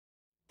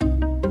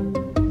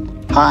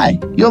Hi,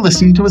 you're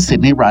listening to a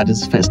Sydney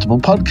Writers' Festival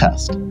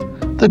podcast.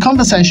 The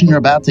conversation you're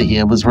about to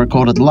hear was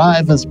recorded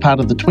live as part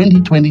of the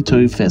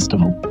 2022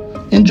 festival.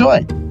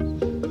 Enjoy.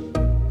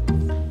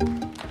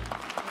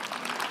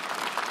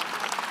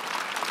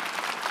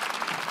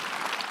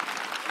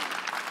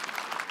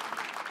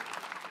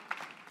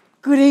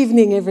 Good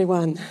evening,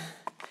 everyone,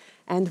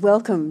 and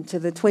welcome to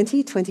the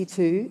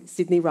 2022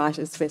 Sydney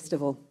Writers'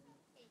 Festival.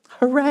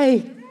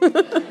 Hooray!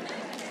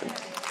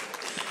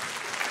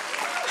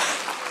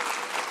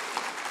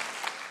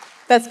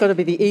 That's got to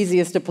be the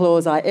easiest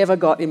applause I ever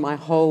got in my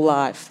whole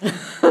life.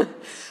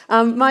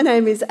 My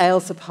name is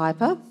Ailsa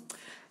Piper,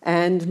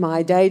 and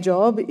my day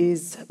job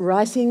is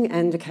writing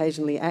and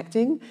occasionally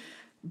acting,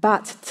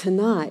 but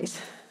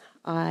tonight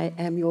I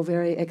am your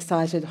very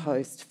excited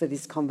host for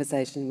this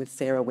conversation with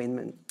Sarah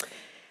Winman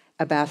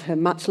about her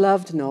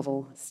much-loved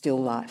novel, Still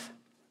Life.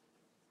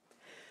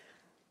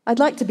 I'd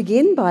like to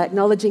begin by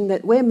acknowledging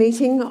that we're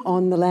meeting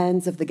on the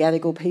lands of the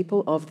Gadigal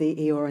people of the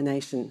Eora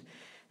Nation,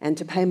 and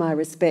to pay my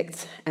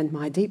respects and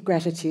my deep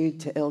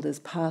gratitude to elders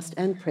past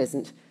and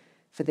present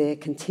for their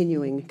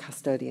continuing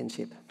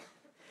custodianship.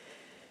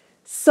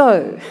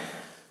 So,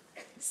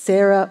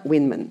 Sarah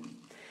Winman.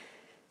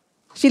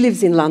 She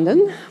lives in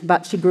London,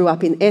 but she grew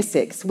up in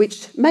Essex,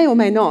 which may or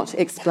may not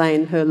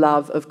explain her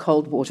love of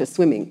cold water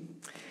swimming.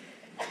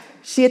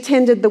 She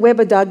attended the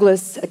Webber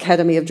Douglas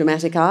Academy of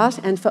Dramatic Art,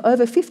 and for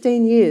over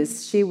 15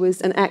 years she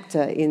was an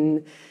actor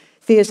in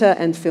theatre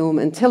and film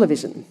and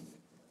television.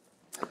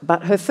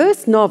 But her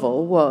first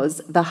novel was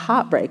the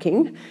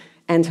heartbreaking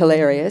and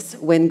hilarious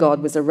When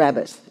God Was a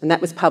Rabbit, and that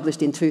was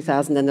published in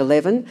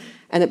 2011,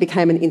 and it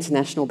became an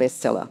international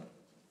bestseller.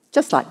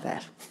 Just like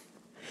that.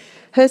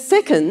 Her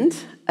second,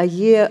 A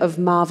Year of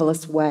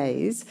Marvellous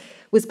Ways,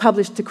 was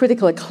published to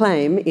critical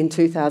acclaim in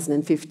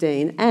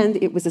 2015, and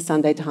it was a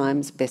Sunday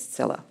Times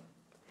bestseller.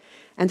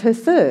 And her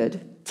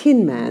third,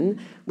 Tin Man,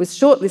 was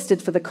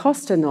shortlisted for the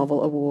Costa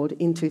Novel Award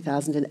in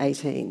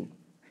 2018.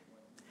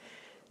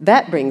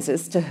 That brings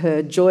us to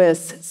her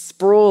joyous,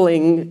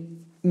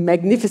 sprawling,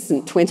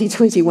 magnificent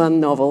 2021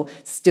 novel,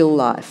 Still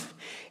Life.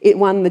 It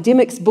won the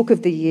Dymocks Book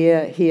of the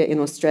Year here in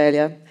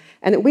Australia,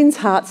 and it wins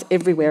hearts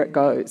everywhere it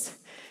goes.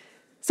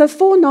 So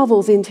 4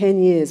 novels in 10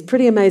 years,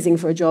 pretty amazing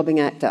for a jobbing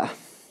actor.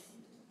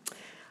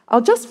 I'll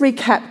just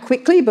recap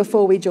quickly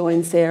before we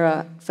join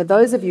Sarah. For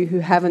those of you who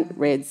haven't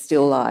read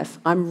Still Life,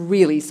 I'm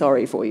really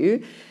sorry for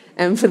you.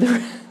 And for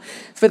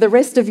the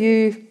rest of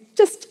you,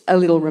 just a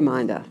little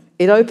reminder.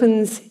 It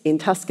opens in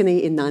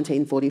Tuscany in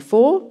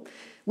 1944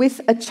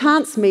 with a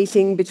chance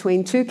meeting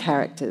between 2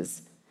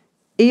 characters,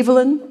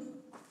 Evelyn,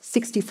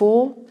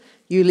 64,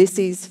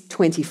 Ulysses,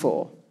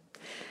 24.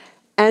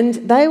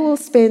 And they will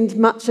spend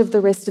much of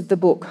the rest of the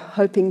book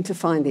hoping to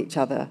find each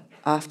other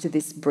after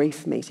this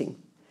brief meeting.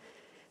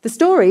 The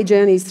story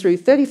journeys through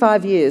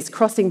 35 years,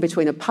 crossing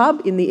between a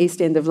pub in the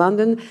East End of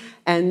London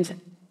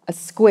and a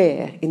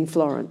square in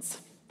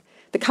Florence.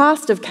 The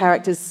cast of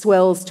characters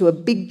swells to a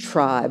big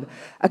tribe,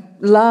 a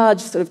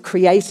large sort of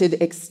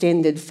created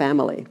extended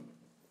family.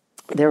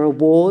 There are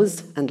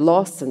wars and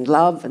loss and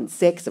love and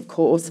sex, of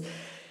course.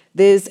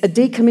 There's a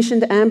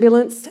decommissioned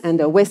ambulance and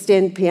a West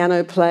End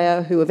piano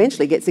player who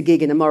eventually gets a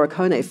gig in a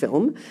Morricone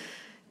film.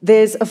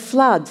 There's a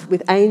flood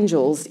with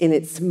angels in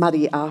its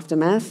muddy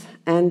aftermath,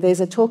 and there's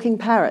a talking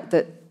parrot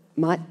that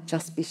might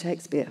just be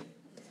Shakespeare.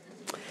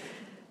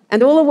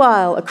 And all the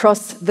while,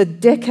 across the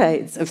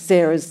decades of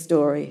Sarah's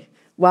story,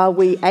 while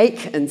we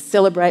ache and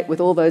celebrate with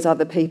all those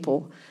other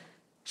people,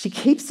 she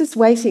keeps us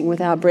waiting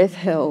with our breath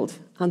held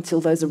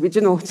until those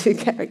original 2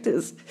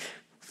 characters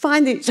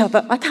find each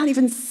other. I can't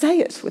even say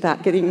it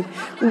without getting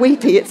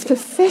weepy. It's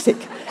pathetic.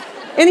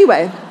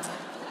 Anyway,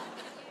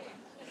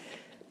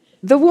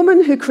 the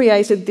woman who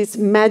created this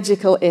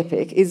magical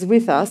epic is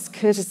with us,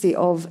 courtesy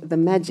of the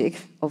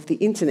magic of the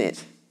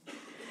internet.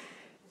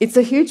 It's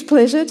a huge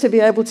pleasure to be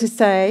able to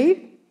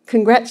say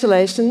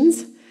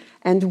congratulations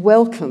and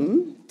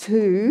welcome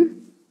to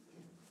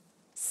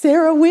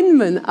Sarah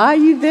Winman. Are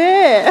you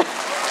there?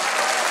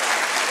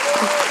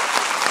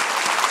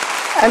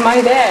 Am I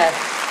there?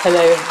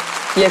 Hello.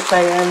 Yes,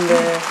 I am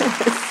there.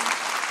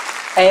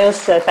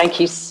 Ailsa, thank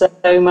you so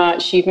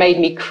much. You've made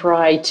me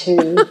cry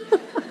too.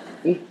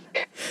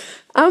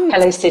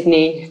 Hello,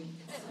 Sydney.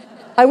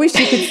 I wish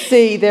you could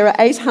see there are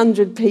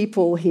 800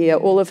 people here,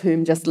 all of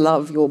whom just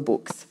love your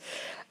books.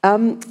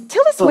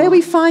 Tell us where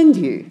we find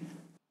you.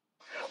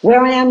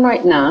 Where I am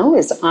right now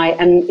is I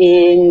am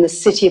in the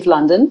City of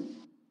London,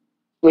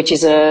 which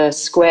is a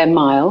square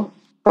mile,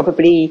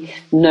 probably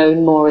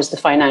known more as the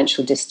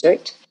financial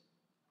district.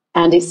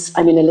 And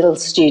I'm in a little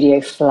studio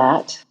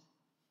flat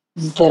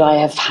that I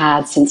have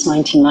had since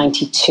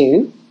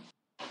 1992.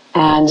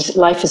 And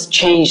life has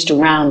changed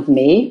around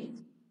me,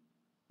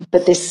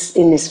 but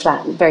in this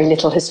flat, very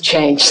little has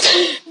changed.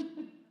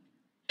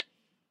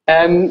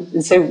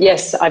 So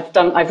yes,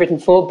 I've written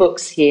 4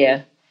 books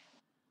here,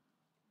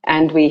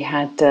 and we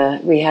had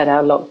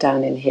our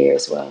lockdown in here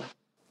as well.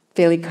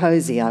 Fairly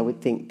cosy, I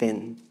would think,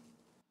 then.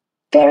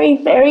 Very,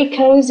 very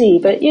cosy,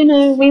 but,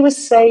 we were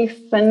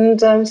safe,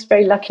 and I was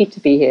very lucky to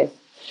be here.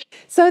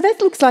 So that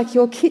looks like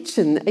your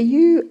kitchen. Are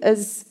you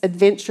as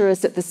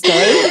adventurous at the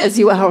stove as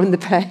you are on the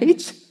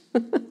page?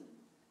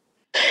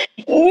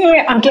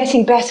 Yeah, I'm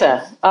getting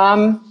better.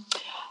 I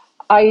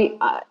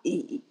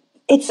think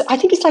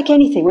it's like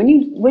anything.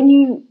 When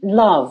you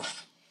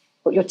love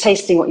what you're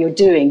tasting, what you're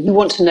doing, you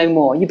want to know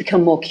more. You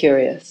become more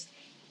curious.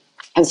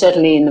 And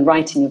certainly in the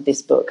writing of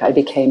this book, I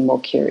became more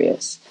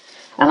curious.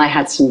 And I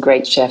had some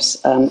great chefs,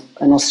 an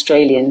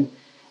Australian,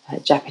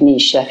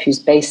 Japanese chef who's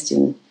based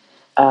in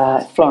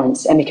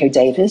Florence, Emiko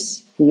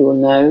Davis, who you all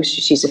know.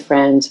 She's a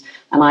friend.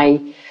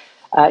 And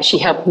she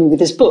helped me with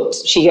this book.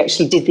 She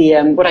actually did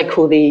the what I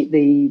call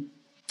the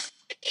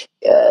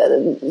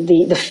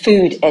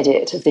food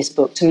edit of this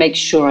book to make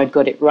sure I'd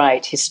got it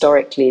right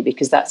historically,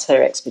 because that's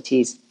her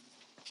expertise.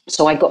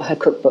 So I got her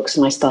cookbooks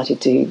and I started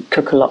to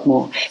cook a lot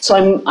more.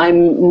 So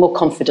I'm more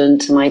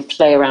confident and I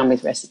play around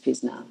with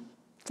recipes now.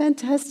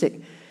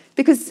 Fantastic.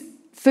 Because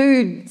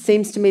food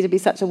seems to me to be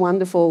such a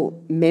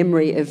wonderful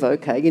memory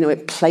evoker. You know,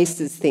 it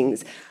places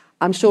things.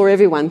 I'm sure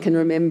everyone can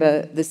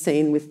remember the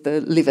scene with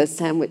the liver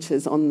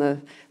sandwiches on the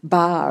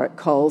bar at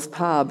Cole's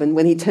pub, and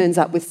when he turns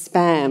up with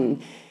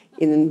spam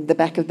in the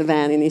back of the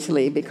van in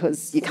Italy,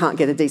 because you can't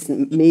get a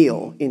decent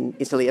meal in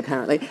Italy,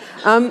 apparently.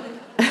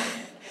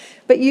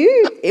 But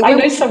I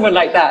know someone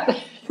like that.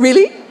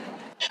 Really?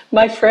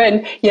 My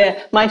friend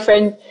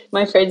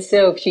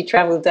Sylve, she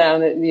travelled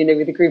down,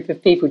 with a group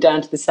of people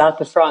down to the south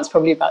of France,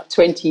 probably about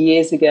 20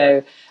 years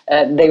ago.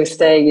 They were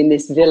staying in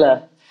this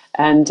villa,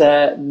 and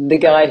the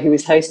guy who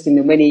was hosting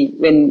them,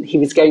 when he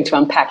was going to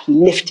unpack, he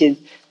lifted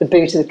the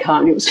boot of the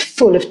car, and it was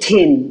full of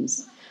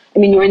tins. I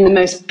mean, you're in the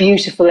most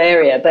beautiful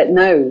area, but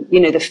no,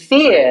 the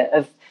fear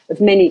of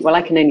many, well,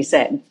 I can only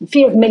say it, the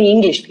fear of many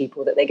English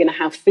people that they're going to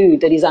have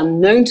food that is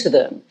unknown to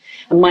them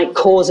and might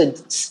cause a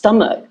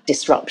stomach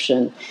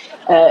disruption.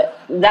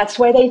 That's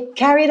why they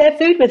carry their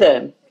food with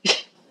them.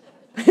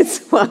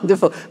 It's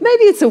wonderful.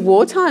 Maybe it's a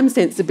wartime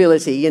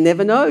sensibility. You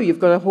never know. You've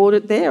got to hoard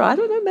it there. I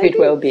don't know, maybe.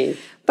 Could well be.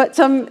 But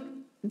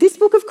this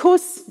book, of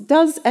course,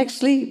 does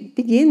actually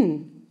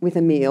begin with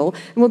a meal.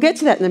 And we'll get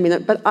to that in a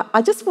minute. But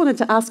I just wanted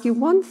to ask you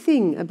one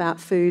thing about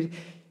food.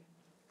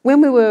 When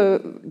we were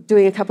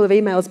doing a couple of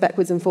emails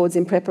backwards and forwards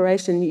in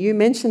preparation, you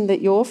mentioned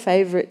that your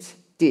favourite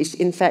dish,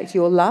 in fact,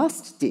 your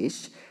last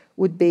dish,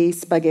 would be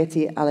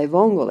spaghetti alle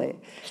vongole.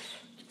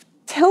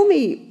 Tell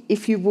me,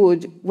 if you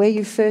would, where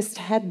you first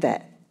had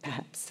that,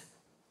 perhaps.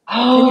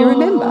 Can you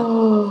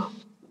remember?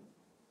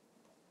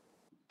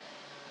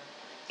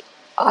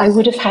 I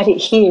would have had it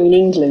here in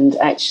England,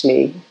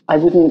 actually. I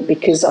wouldn't,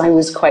 because I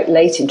was quite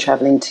late in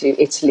travelling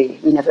to Italy.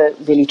 We never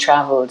really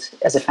travelled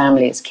as a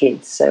family as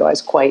kids, so I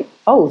was quite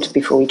old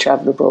before we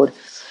travelled abroad.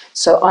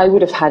 So I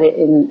would have had it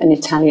in an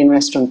Italian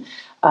restaurant,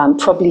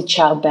 probably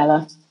Ciao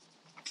Bella,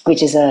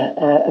 which is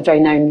a very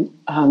known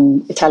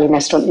Italian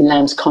restaurant in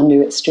Lamb's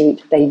Conduit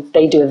Street.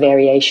 They do a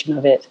variation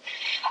of it.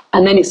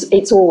 And then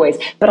it's always,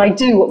 but I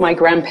do what my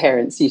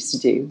grandparents used to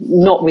do,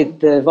 not with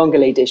the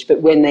vongole dish,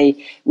 but when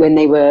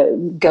they were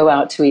go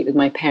out to eat with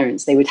my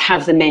parents, they would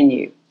have the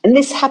menu. And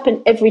this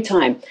happened every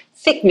time.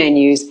 Thick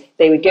menus,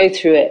 they would go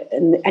through it,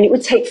 and it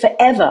would take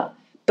forever.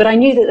 But I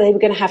knew that they were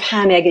going to have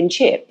ham, egg, and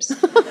chips.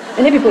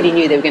 And everybody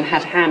knew they were going to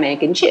have ham,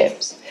 egg, and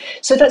chips.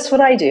 So that's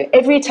what I do.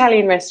 Every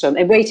Italian restaurant,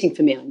 they're waiting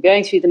for me. I'm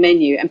going through the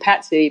menu, and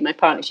Patsy, my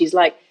partner, she's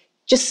like,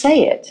 just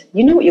say it.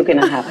 You know what you're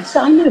going to have. I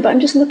said, I know, but I'm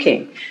just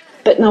looking.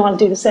 But no, I'll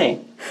do the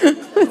same.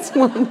 That's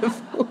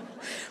wonderful.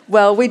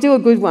 Well, we do a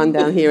good one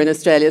down here in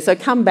Australia, so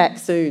come back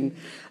soon.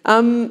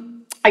 I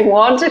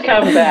want to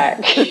come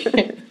back.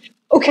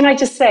 Oh, can I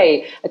just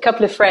say, a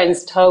couple of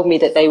friends told me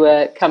that they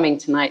were coming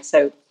tonight,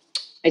 so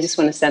I just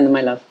want to send them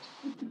my love.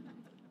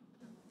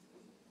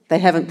 They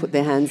haven't put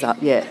their hands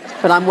up yet,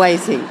 but I'm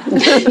waiting.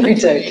 You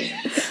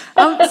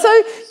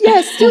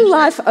don't. Still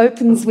life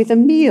opens with a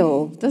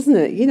meal, doesn't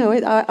it? You know,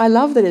 I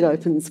love that it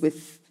opens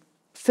with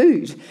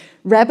food,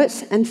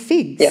 rabbit and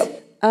figs.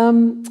 Yep.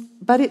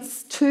 But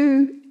it's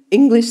two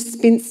English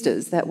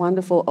spinsters, that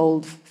wonderful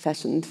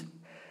old-fashioned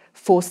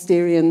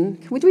Forsterian,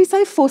 would we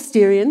say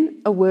Forsterian,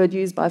 a word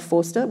used by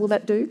Forster, will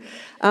that do?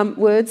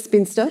 Word,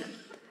 spinster.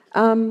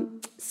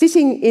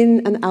 Sitting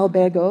in an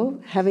albergo,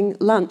 having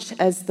lunch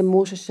as the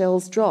mortar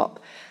shells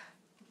drop.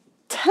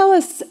 Tell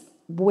us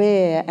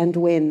where and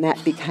when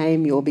that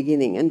became your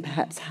beginning, and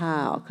perhaps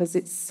how, because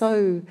it's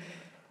so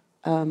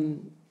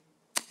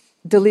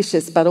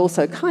delicious but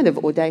also kind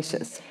of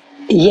audacious.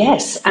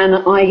 Yes,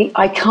 and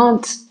I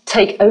can't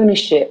take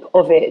ownership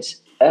of it,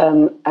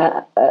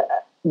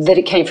 that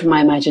it came from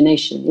my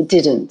imagination. It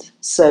didn't.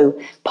 So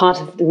part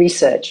of the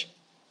research,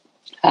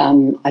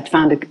 I'd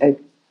found a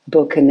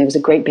book, and there was a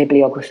great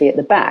bibliography at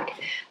the back.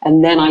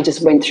 And then I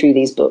just went through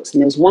these books,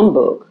 and there was one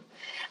book,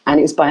 and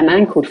it was by a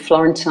man called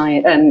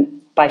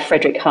by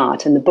Frederick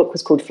Hart, and the book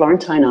was called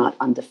Florentine Art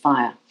Under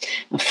Fire.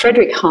 Now,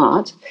 Frederick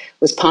Hart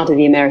was part of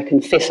the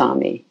American Fifth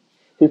Army,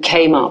 who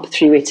came up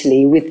through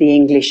Italy with the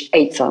English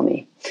Eighth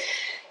Army.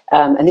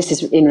 And this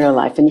is in real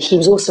life. And he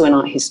was also an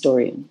art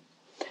historian.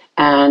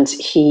 And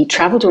he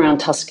travelled around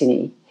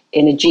Tuscany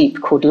in a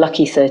jeep called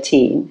Lucky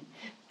 13,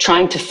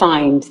 trying to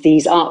find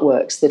these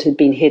artworks that had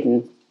been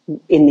hidden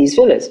in these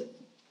villas.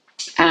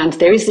 And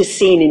there is this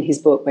scene in his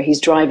book where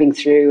he's driving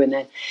through and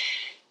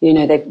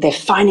they're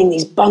finding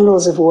these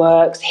bundles of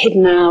works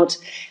hidden out,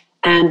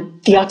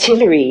 and the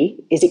artillery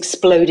is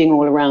exploding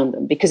all around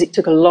them because it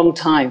took a long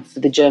time for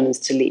the Germans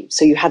to leave.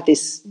 So you had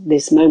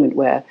this moment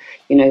where,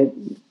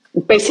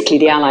 basically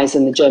the Allies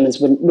and the Germans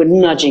were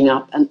nudging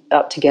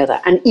up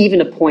together. And even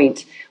a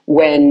point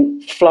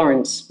when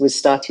Florence was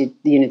started,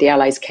 the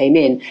Allies came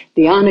in,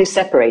 the Arno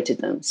separated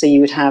them. So you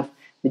would have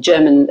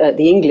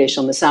the English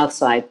on the south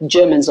side,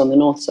 Germans on the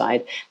north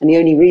side. And the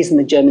only reason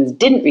the Germans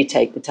didn't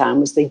retake the town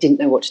was they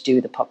didn't know what to do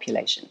with the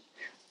population.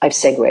 I've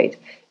segued.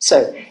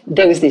 So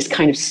there was this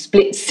kind of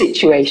split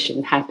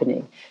situation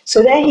happening.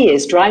 So there he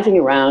is driving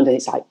around, and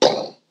it's like,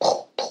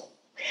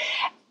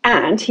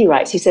 and he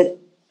writes, he said,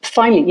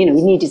 finally, we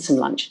needed some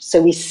lunch.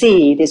 So we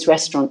see this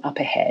restaurant up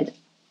ahead,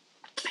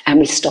 and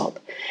we stop.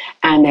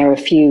 And there are a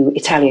few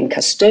Italian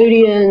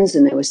custodians,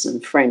 and there were some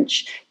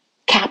French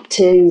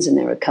captains, and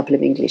there were a couple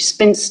of English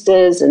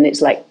spinsters, and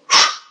it's like,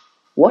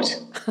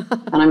 what?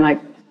 And I'm like,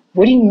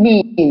 what do you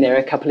mean there are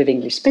a couple of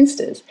English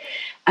spinsters?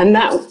 And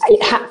that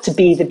it had to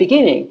be the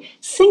beginning.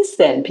 Since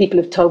then, people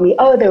have told me,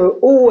 oh, there were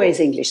always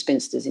English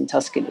spinsters in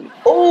Tuscany,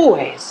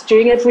 always,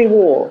 during every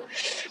war.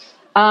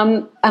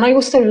 And I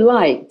also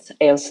liked,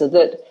 Ailsa,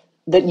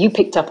 that you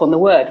picked up on the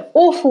word.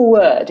 Awful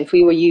word if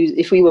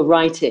we were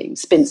writing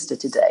spinster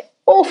today.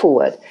 Awful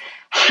word.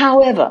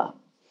 However,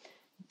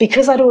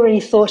 because I'd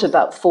already thought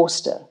about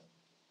Forster,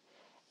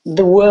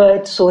 the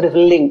word sort of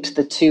linked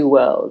the two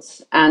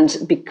worlds. And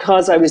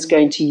because I was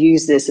going to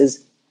use this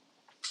as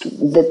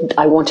that,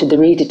 I wanted the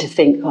reader to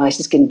think, oh, this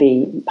is going to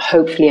be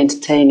hopefully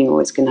entertaining,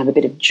 or it's going to have a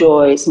bit of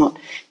joy. It's not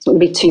going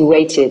to be too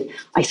weighted.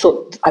 I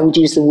thought I would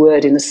use the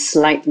word in a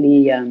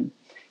slightly kind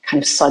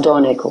of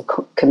sardonic or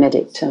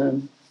comedic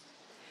term.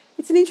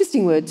 It's an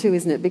interesting word too,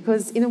 isn't it?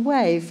 Because in a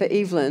way, for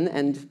Evelyn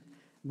and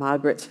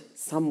Margaret,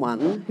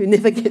 someone who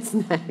never gets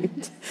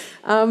named,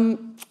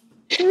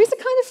 there is a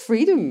kind of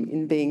freedom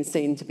in being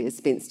seen to be a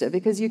spinster,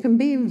 because you can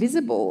be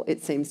invisible,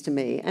 it seems to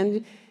me.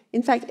 And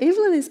in fact,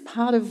 Evelyn is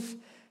part of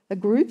a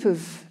group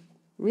of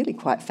really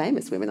quite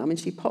famous women. I mean,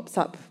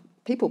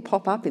 people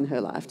pop up in her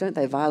life, don't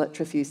they? Violet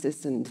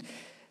Trefusis and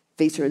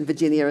Vita and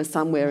Virginia are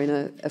somewhere in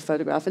a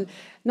photograph. And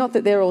not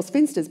that they're all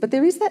spinsters, but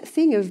there is that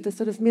thing of the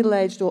sort of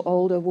middle-aged or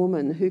older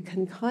woman who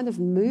can kind of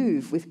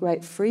move with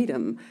great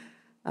freedom.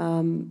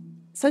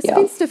 So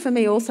spinster for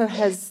me also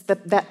has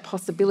that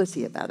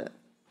possibility about it.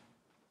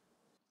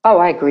 Oh,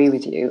 I agree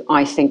with you.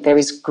 I think there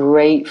is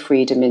great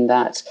freedom in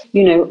that.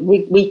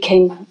 We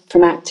came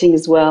from acting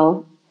as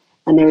well,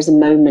 and there is a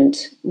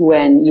moment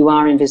when you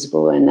are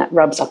invisible and that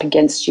rubs up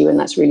against you, and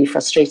that's really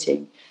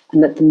frustrating.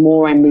 And that the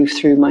more I move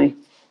through my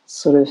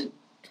sort of,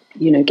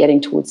 getting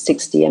towards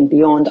 60 and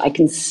beyond, I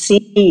can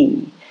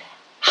see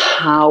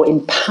how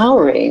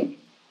empowering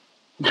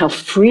and how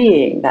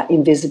freeing that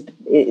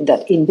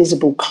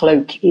invisible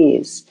cloak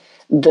is,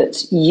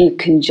 that you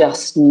can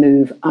just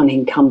move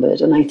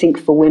unencumbered. And I think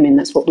for women,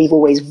 that's what we've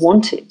always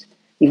wanted.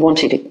 We've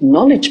wanted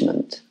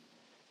acknowledgement.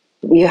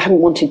 We haven't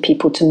wanted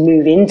people to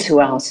move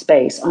into our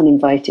space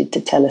uninvited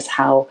to tell us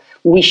how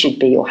we should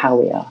be or how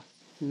we are.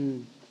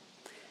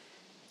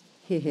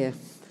 Hear, hear.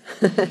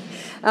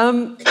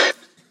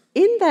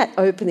 In that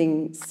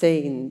opening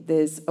scene,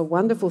 there's a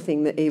wonderful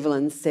thing that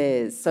Evelyn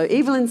says. So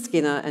Evelyn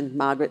Skinner and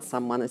Margaret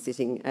someone are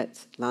sitting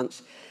at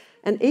lunch,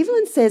 and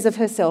Evelyn says of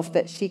herself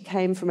that she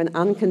came from an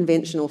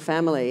unconventional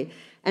family,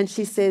 and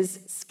she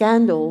says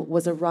scandal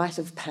was a rite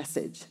of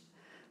passage.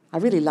 I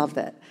really love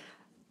that.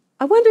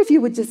 I wonder if you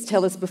would just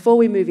tell us, before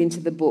we move into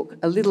the book,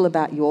 a little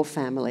about your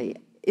family.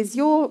 Was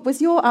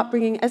your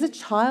upbringing as a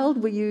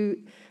child, were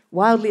you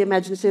wildly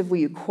imaginative? Were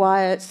you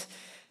quiet?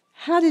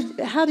 How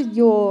did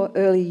your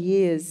early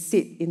years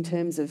sit in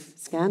terms of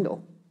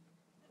scandal?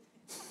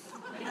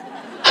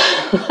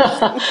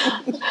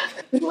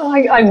 Well,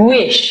 I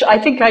wish. I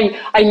think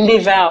I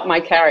live out my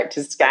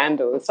character's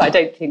scandals. I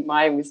don't think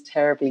mine was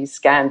terribly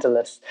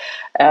scandalous.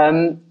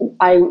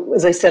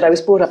 As I said, I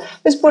was brought up,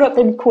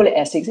 they would call it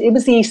Essex. It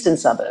was the eastern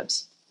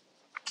suburbs,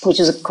 which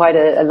is quite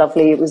a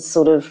lovely, it was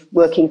sort of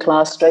working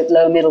class, straight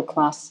lower middle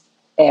class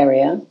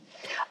area.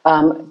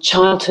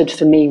 Childhood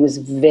for me was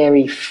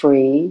very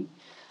free.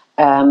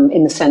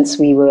 In the sense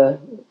it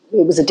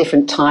was a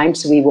different time,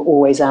 so we were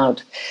always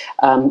out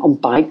on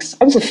bikes.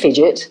 I was a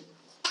fidget,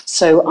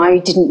 so I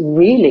didn't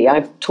really,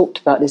 I've talked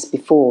about this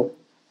before,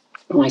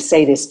 and I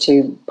say this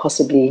to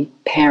possibly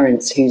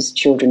parents whose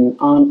children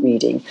aren't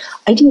reading.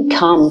 I didn't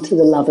come to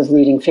the love of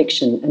reading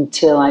fiction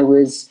until I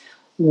was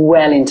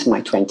well into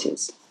my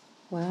 20s.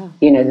 Wow.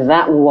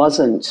 That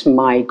wasn't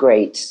my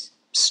great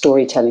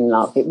storytelling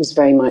love. It was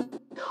very much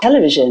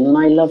television, and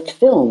I loved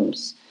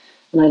films.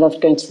 And I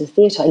loved going to the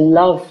theatre. I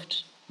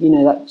loved,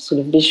 that sort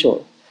of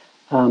visual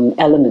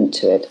element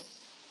to it.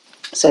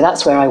 So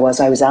that's where I was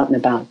out and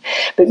about.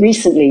 But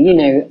recently,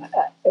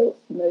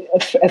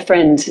 a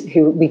friend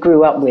who we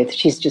grew up with,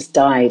 she's just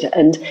died.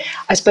 And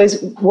I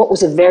suppose what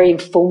was a very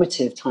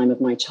informative time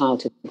of my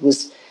childhood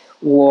was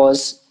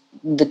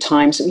the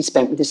times that we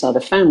spent with this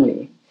other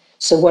family.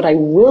 So what I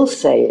will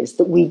say is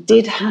that we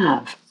did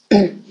have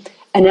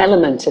an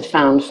element of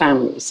found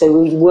family. So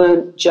we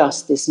weren't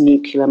just this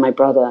nuclear, my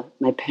brother,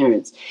 my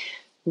parents.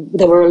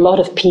 There were a lot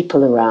of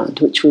people around,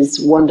 which was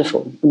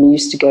wonderful. And we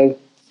used to go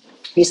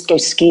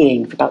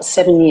skiing for about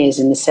 7 years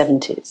in the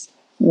 70s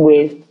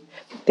with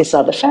this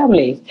other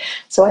family.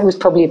 So I was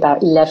probably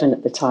about 11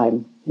 at the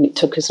time, and it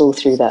took us all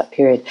through that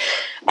period.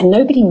 And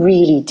nobody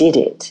really did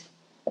it.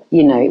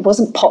 You know, it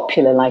wasn't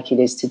popular like it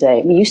is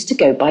today. We used to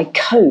go by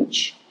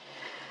coach,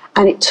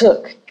 and it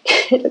took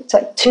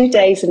 2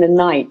 days and a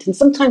night. And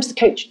sometimes the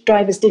coach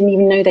drivers didn't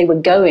even know they were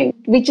going.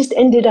 We just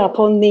ended up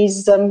on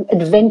these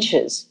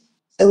adventures.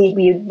 So it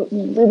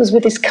was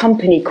with this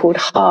company called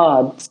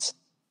Hards,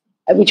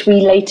 which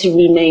we later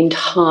renamed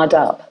Hard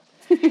Up.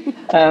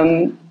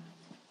 And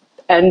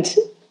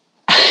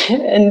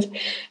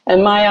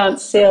my Aunt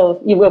Sil,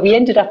 well, we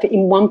ended up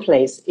in one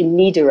place in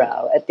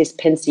Niederau at this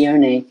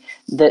pensione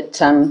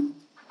that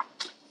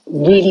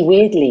really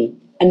weirdly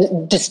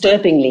and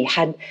disturbingly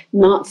had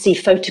Nazi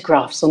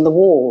photographs on the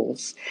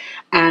walls.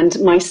 And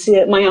my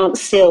Aunt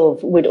Sil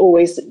would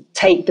always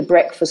take the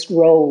breakfast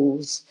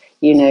rolls,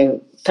 you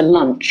know, for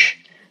lunch.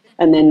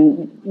 And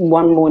then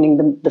one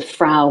morning the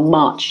Frau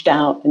marched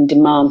out and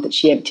demanded that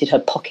she emptied her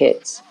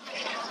pockets.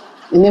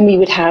 And then we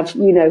would have,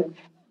 you know,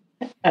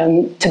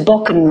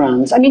 toboggan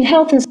runs. I mean,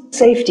 health and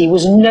safety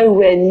was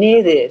nowhere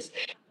near this.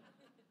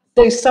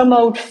 So some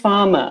old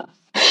farmer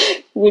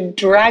would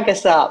drag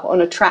us up on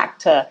a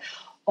tractor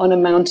on a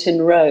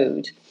mountain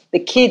road. The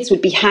kids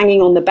would be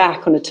hanging on the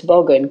back on a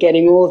toboggan,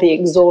 getting all the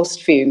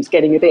exhaust fumes,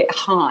 getting a bit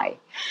high.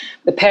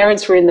 The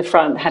parents were in the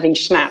front having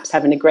schnapps,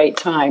 having a great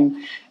time.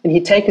 And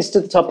he'd take us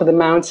to the top of the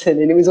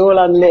mountain and it was all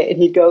unlit.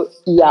 And he'd go,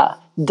 yeah,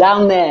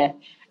 down there.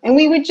 And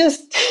we would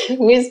just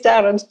whiz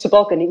down onto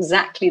toboggan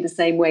exactly the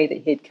same way that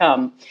he'd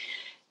come.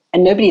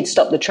 And nobody had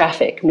stopped the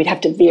traffic and we'd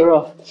have to veer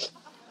off.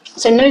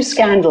 So no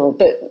scandal,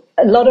 but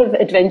a lot of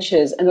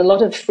adventures and a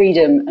lot of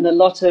freedom and a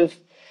lot of,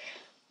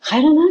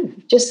 I don't know,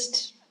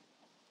 just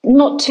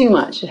not too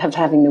much of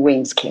having the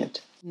wings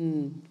clipped.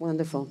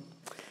 Wonderful.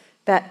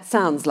 That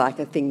sounds like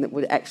a thing that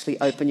would actually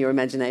open your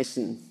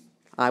imagination,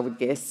 I would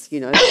guess, you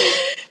know,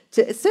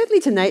 certainly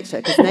to nature,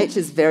 because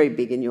nature's very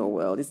big in your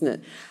world, isn't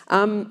it?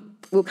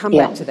 We'll come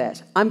back to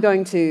that. I'm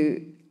going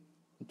to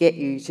get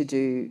you to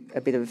do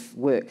a bit of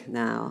work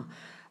now.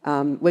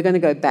 We're going to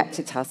go back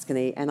to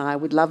Tuscany, and I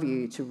would love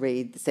you to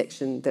read the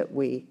section that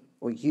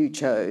you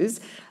chose,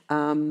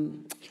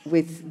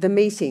 with the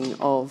meeting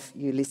of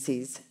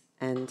Ulysses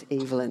and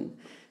Evelyn.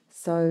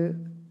 So,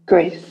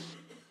 great.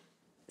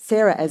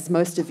 Sarah, as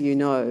most of you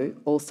know,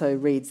 also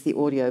reads the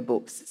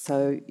audiobooks,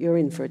 so you're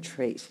in for a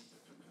treat.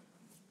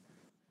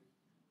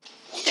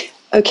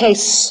 Okay,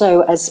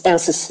 so as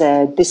Elsa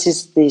said, this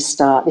is the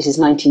start. This is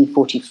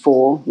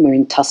 1944. We're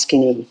in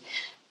Tuscany,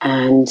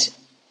 and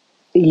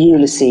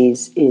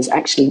Ulysses is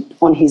actually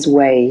on his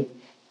way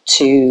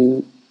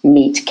to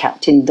meet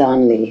Captain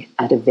Darnley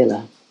at a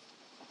villa.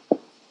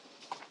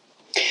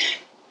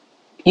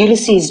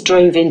 Ulysses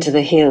drove into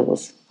the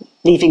hills,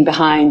 leaving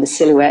behind the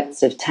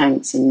silhouettes of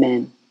tanks and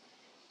men.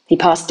 He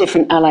passed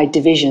different Allied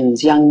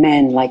divisions, young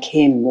men like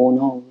him, worn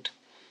old.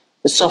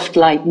 The soft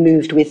light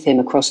moved with him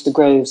across the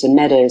groves and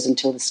meadows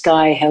until the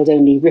sky held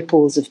only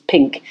ripples of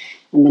pink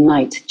and the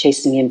night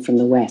chasing him from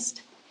the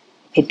west.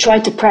 He'd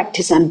tried to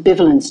practice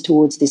ambivalence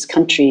towards this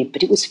country,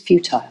 but it was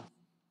futile.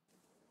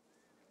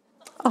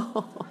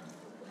 Oh.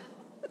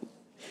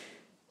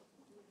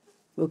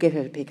 We'll get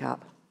her to pick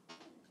up.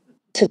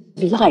 The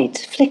light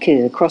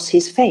flickered across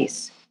his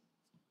face.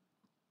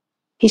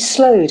 He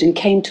slowed and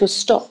came to a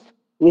stop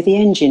with the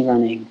engine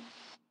running.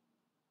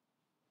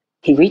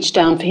 He reached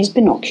down for his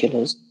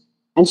binoculars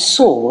and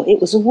saw it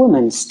was a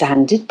woman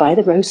standing by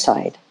the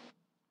roadside,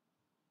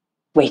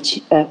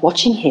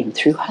 watching him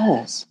through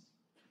hers.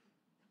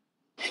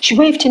 She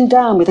waved him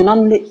down with an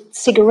unlit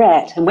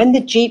cigarette, and when the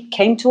jeep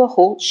came to a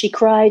halt, she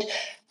cried,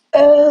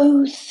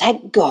 "Oh,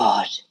 thank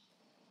God."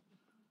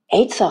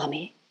 8th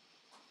Army.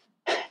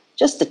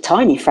 Just a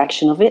tiny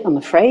fraction of it, I'm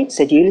afraid,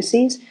 said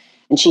Ulysses,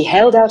 and she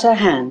held out her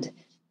hand.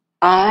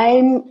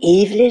 "I'm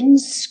Evelyn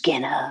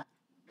Skinner."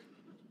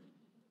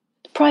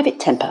 "Private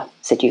temper,"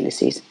 said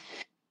Ulysses.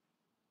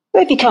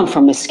 "Where have you come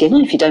from, Miss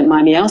Skinner, if you don't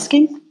mind me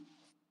asking?"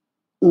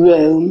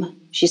 "Rome,"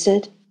 she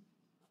said.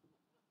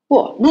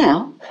 "What,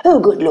 now?" "Oh,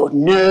 good Lord,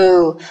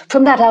 no.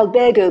 From that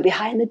albergo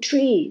behind the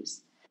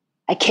trees.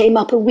 I came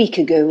up a week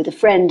ago with a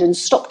friend and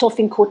stopped off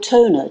in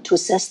Cortona to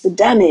assess the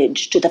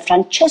damage to the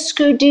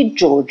Francesco di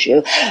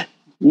Giorgio,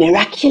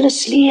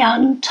 miraculously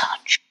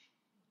untouched.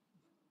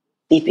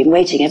 We've been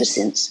waiting ever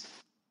since."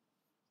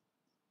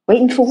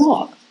 "Waiting for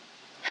what?"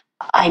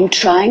 "I'm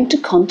trying to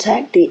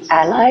contact the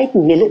Allied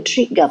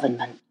military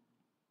government."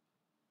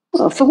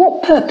 "Well, for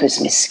what purpose,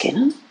 Miss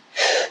Skinner?"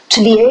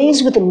 "To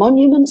liaise with the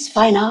Monuments,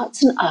 Fine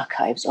Arts and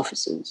Archives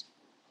officers.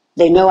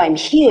 They know I'm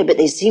here, but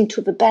they seem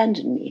to have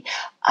abandoned me.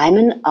 I'm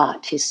an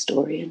art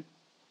historian.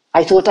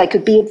 I thought I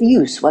could be of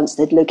use once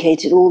they'd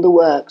located all the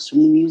works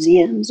from the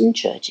museums and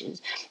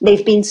churches.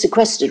 They've been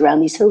sequestered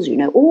around these hills, you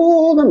know,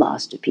 all the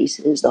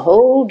masterpieces, the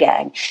whole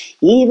gang,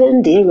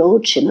 even dear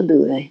old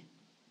Cimabue."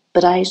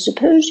 But I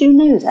suppose you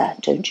know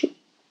that, don't you?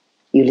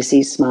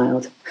 Ulysses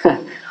smiled.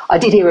 I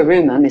did hear a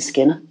rumour, Miss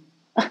Skinner.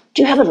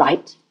 Do you have a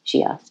light?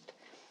 She asked.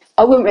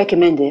 I wouldn't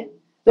recommend it.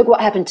 Look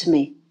what happened to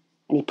me.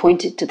 And he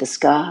pointed to the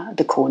scar at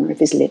the corner of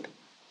his lip.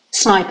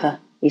 Sniper,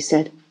 he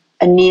said.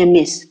 A near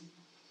miss.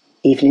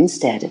 Evelyn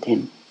stared at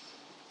him.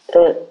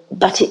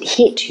 But it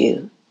hit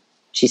you,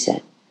 she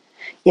said.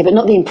 Yeah, but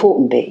not the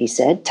important bit, he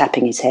said,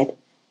 tapping his head.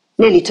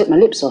 Nearly took my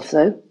lips off,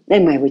 though.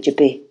 Then where would you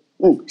be?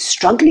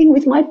 Struggling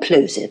with my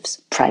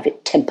plosives,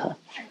 private temper.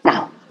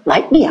 Now,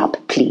 light me up,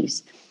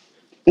 please.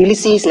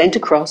 Ulysses leant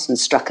across and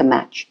struck a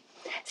match.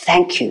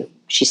 Thank you,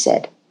 she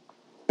said,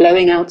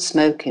 blowing out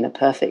smoke in a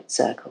perfect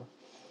circle.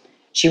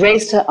 She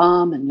raised her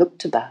arm and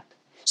looked about.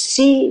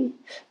 See,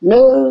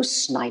 no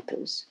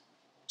snipers.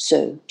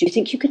 So, do you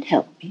think you can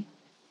help me?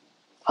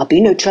 I'll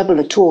be no trouble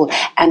at all,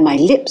 and my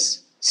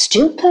lips,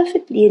 still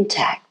perfectly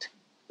intact,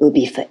 will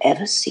be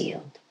forever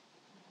sealed.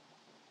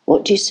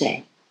 What do you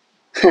say?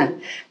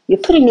 You're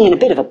putting me in a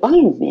bit of a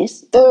bind,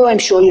 miss, though I'm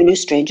sure you're no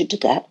stranger to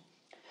that.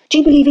 Do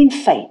you believe in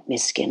fate,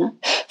 Miss Skinner?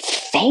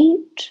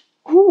 Fate?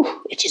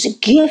 Ooh, it is a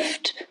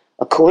gift,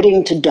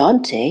 according to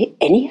Dante,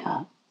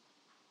 anyhow.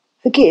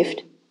 A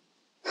gift?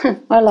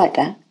 I like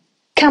that.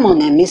 Come on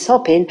then, miss,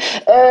 hop in.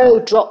 Oh,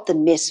 drop the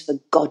miss, for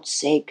God's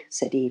sake,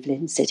 said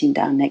Evelyn, sitting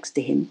down next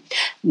to him.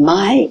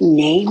 My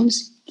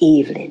name's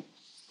Evelyn.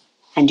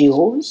 And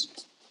yours?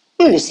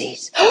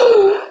 Ulysses.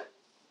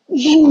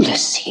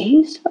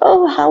 Ulysses?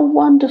 Oh, how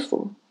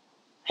wonderful.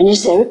 And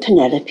is there a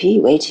Penelope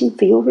waiting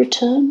for your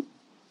return?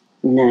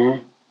 Nah,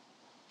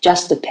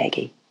 just a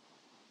Peggy.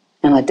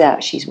 And I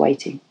doubt she's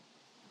waiting.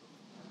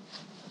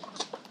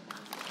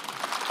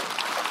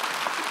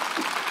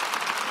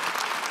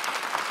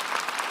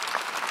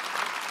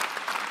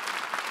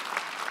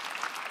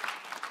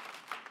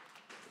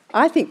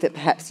 I think that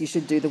perhaps you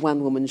should do the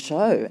one-woman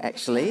show,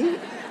 actually,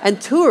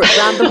 and tour it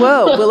around the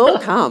world. We'll all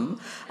come.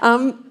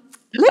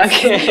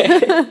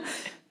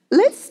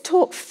 Let's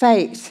talk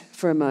fate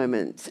for a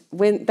moment.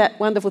 When that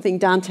wonderful thing,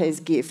 Dante's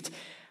gift,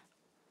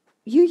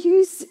 you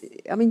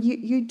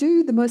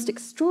do the most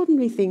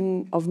extraordinary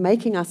thing of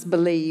making us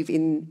believe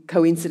in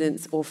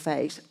coincidence or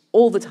fate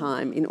all the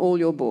time in all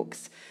your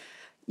books.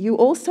 You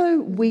also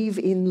weave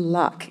in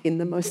luck in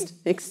the most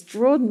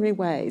extraordinary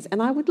ways.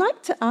 And I would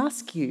like to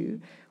ask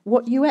you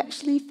what you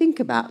actually think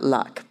about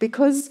luck,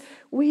 because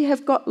we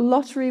have got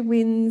lottery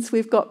wins,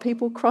 we've got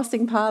people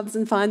crossing paths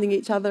and finding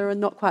each other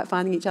and not quite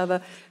finding each other.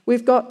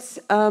 We've got,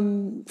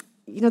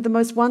 the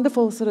most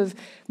wonderful sort of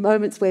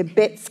moments where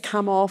bets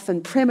come off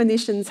and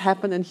premonitions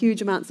happen and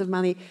huge amounts of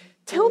money.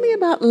 Tell me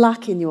about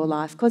luck in your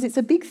life, because it's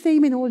a big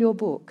theme in all your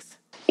books.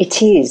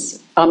 It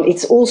is.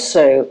 It's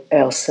also,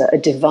 Elsa, a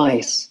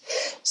device.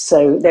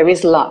 So there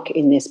is luck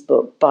in this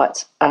book,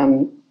 but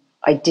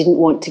I didn't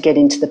want to get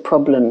into the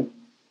problem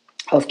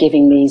of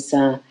giving these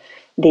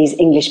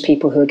English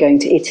people who are going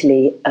to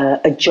Italy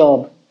a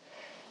job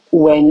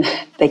when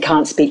they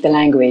can't speak the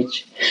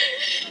language.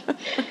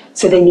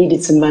 So they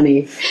needed some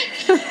money.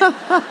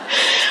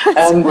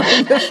 That's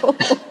wonderful.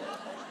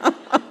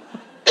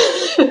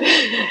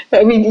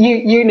 I mean,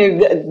 you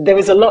know, there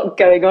was a lot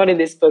going on in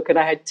this book, and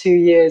I had 2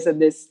 years,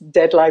 and this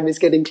deadline was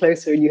getting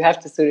closer, and you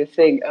have to sort of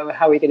think, oh,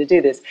 how are we going to do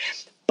this?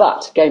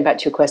 But going back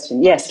to your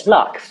question, yes,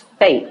 luck,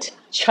 fate,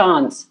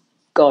 chance,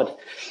 God.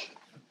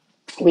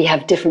 We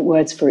have different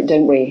words for it,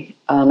 don't we?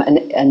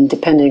 And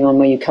depending on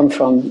where you come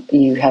from,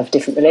 you have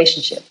different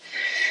relationship.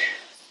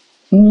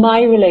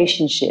 My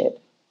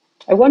relationship,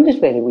 I wondered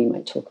whether we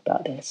might talk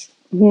about this.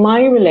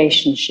 My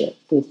relationship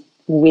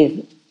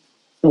with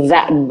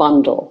that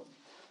bundle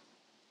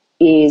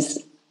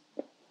is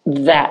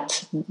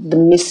that the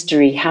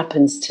mystery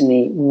happens to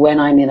me when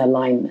I'm in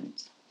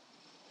alignment.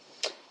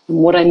 And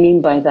what I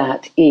mean by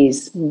that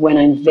is when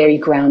I'm very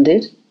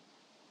grounded,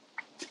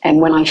 and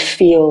when I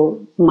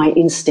feel my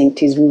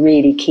instinct is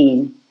really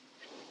keen,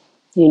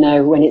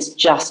 when it's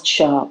just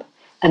sharp.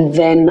 And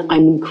then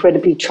I'm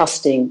incredibly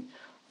trusting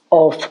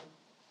of,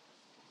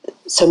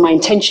 so my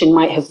intention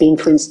might have been,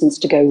 for instance,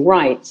 to go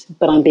right,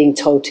 but I'm being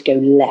told to go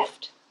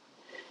left.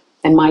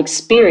 And my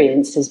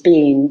experience has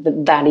been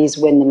that is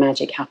when the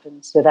magic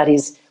happens. So that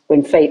is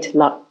when fate,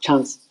 luck,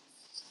 chance,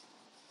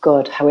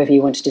 God, however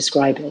you want to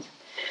describe it.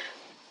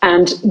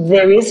 And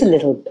there is a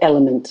little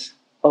element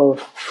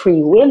of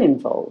free will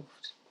involved.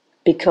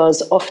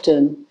 Because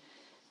often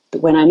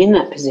when I'm in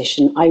that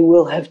position, I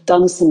will have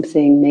done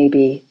something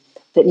maybe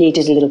that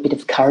needed a little bit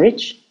of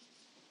courage,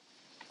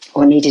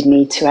 or needed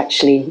me to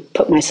actually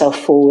put myself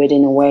forward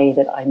in a way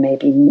that I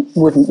maybe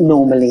wouldn't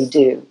normally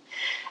do.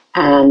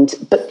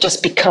 But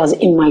just because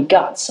in my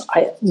guts,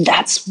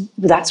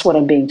 that's what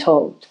I'm being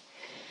told.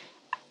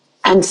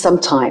 And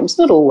sometimes,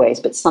 not always,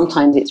 but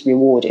sometimes it's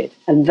rewarded.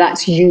 And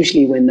that's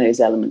usually when those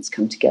elements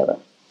come together.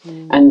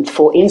 And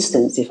for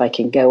instance, if I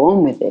can go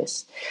on with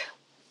this,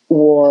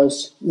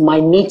 was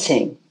my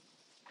meeting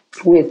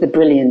with the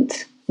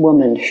brilliant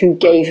woman who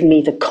gave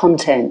me the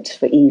content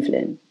for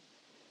Evelyn.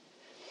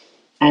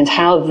 And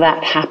how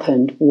that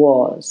happened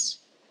was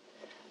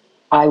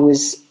I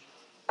was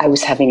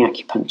having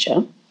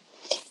acupuncture,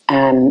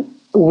 and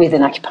with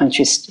an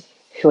acupuncturist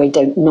who I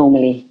don't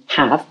normally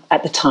have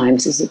at the time.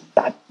 This is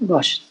about,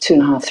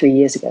 2.5, 3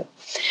 years ago.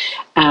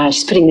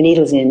 She's putting the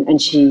needles in,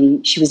 and she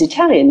was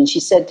Italian, and she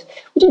said,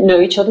 we didn't know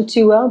each other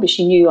too well, but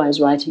she knew I was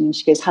writing, and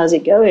she goes, how's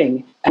it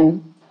going?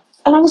 And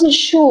I wasn't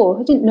sure.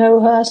 I didn't know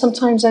her.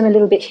 Sometimes I'm a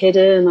little bit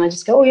hidden, and I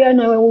just go, oh yeah,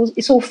 no,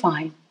 it's all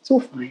fine. It's all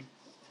fine.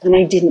 And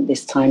I didn't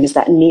this time, as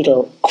that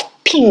needle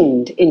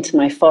pinged into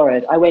my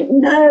forehead. I went,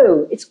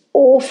 no, it's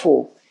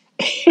awful.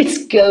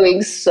 It's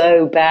going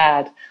so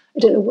bad. I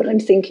don't know what I'm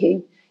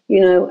thinking.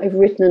 I've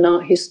written an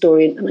art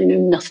historian, and I know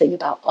nothing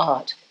about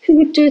art. Who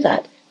would do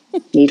that?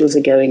 Needles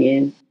are going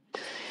in.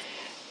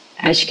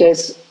 And she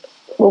goes,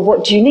 well,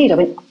 what do you need? I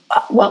went,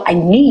 well, I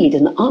need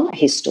an art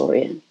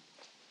historian.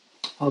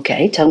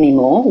 Okay, tell me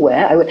more.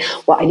 Where? I went,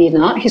 well, I need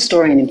an art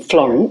historian in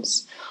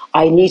Florence.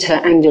 I need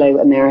her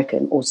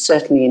Anglo-American, or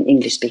certainly an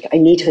English speaker. I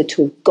need her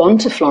to have gone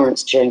to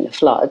Florence during the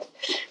flood.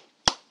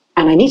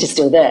 And I need her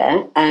still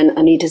there. And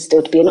I need her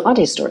still to be an art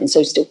historian.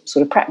 So still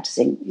sort of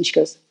practicing. And she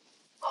goes,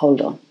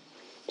 hold on.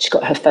 She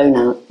got her phone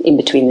out in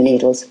between the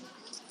needles.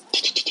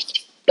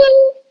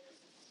 Bing.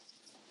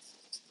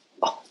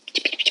 A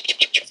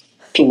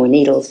few more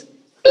needles.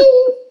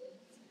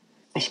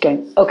 And she's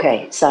going,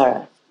 okay,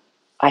 Sarah,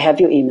 I have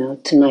your email.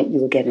 Tonight you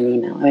will get an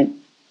email. I went,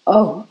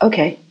 oh,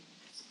 okay.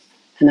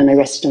 And then I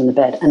rested on the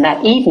bed. And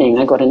that evening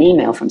I got an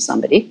email from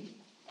somebody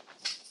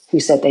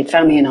who said they'd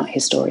found me an art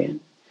historian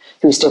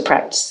who was still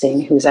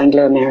practicing, who was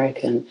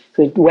Anglo-American,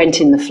 who went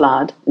in the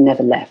flood and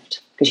never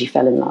left because she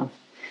fell in love.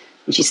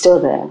 And she's still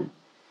there.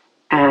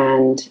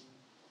 And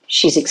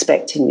she's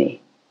expecting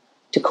me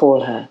to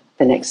call her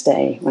the next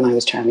day when I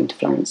was traveling to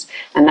Florence.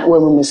 And that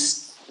woman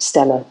was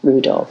Stella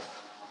Rudolph.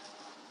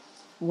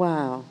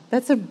 Wow.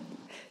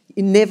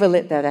 You never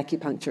let that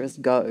acupuncturist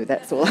go.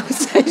 That's all I would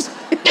say to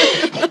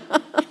you.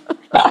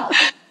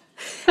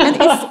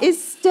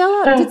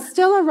 And did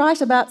Stella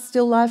write about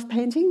still life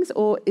paintings,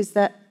 or is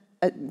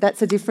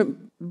that's a different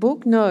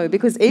book? No,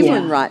 because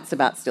Evelyn writes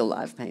about still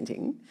life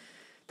painting.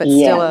 But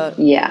Stella...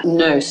 Yeah.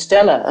 No,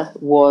 Stella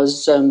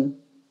was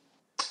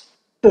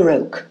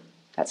Baroque.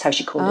 That's how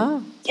she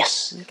called it.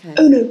 Yes. Okay.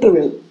 Oh, no,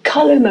 Baroque.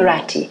 Carlo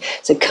Maratti.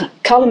 So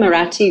Carlo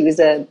Maratti was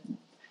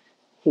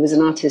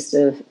an artist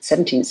of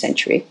 17th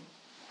century,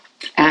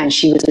 and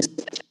she was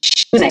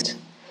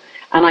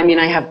and I mean,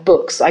 I have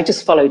books. I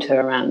just followed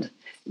her around.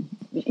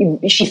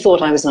 She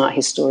thought I was an art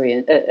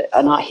historian,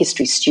 an art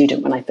history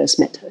student when I first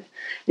met her,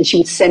 and she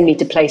would send me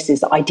to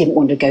places that I didn't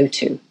want to go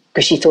to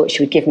because she thought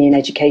she would give me an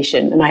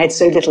education, and I had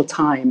so little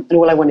time, and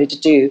all I wanted to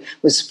do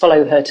was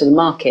follow her to the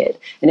market.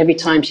 And every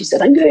time she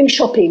said, I'm going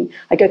shopping,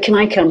 I go, can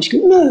I come? She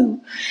go,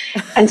 no.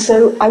 And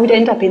so I would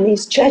end up in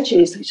these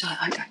churches, which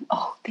I go,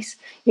 oh, this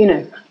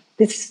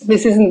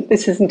isn't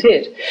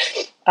it.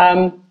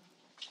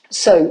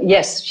 So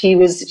yes, she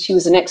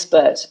was an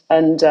expert,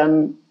 and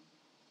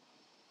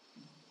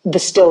the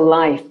still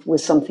life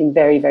was something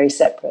very, very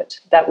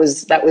separate. That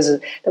was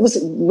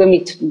when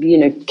we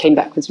came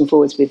backwards and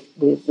forwards with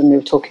when we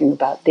were talking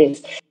about this.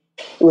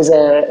 It was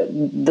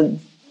the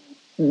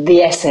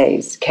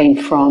essays came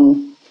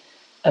from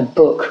a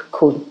book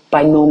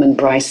by Norman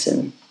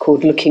Bryson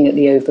called Looking at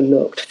the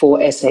Overlooked,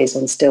 4 essays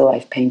on still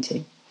life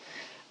painting.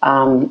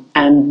 And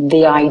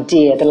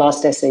the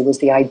last essay was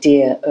the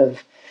idea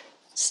of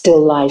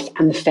still life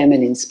and the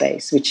feminine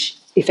space, which,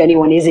 if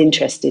anyone is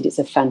interested, it's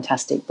a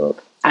fantastic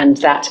book. And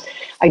that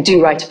I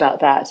do write about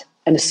that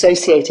and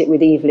associate it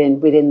with Evelyn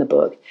within the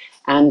book.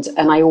 And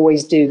I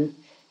always do.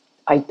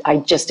 I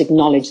just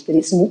acknowledge that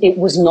it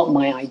was not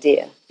my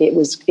idea. It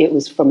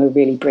was from a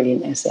really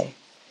brilliant essay.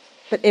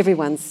 But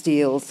everyone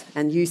steals,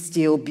 and you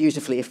steal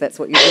beautifully if that's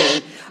what you're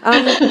doing.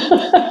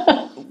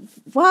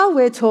 While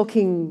we're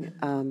talking,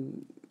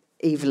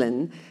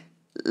 Evelyn,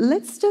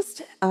 let's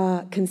just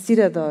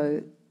consider,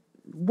 though,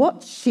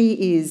 what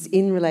she is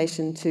in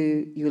relation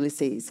to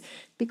Ulysses,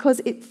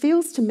 because it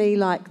feels to me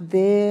like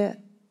they're,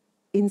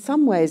 in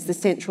some ways, the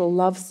central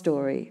love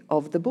story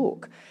of the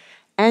book.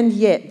 And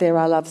yet there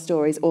are love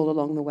stories all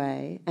along the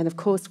way. And, of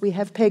course, we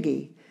have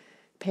Peg.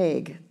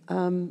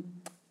 When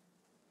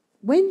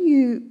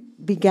you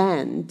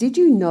began, did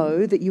you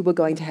know that you were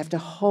going to have to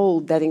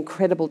hold that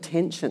incredible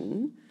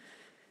tension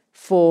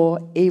for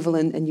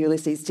Evelyn and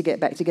Ulysses to get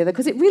back together?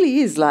 Because it really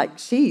is like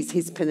she's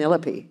his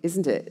Penelope,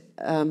 isn't it?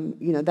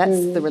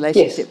 That's the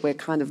relationship we're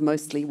kind of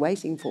mostly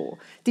waiting for.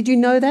 Did you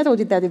know that, or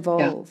did that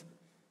evolve?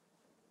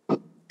 Yeah.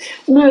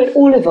 No, it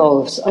all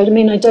evolves. I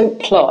mean, I don't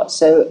plot,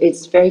 so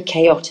it's very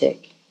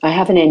chaotic. I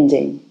have an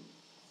ending,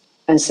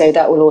 and so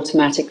that will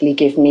automatically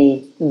give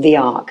me the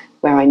arc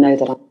where I know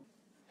that I'm...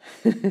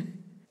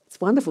 It's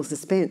wonderful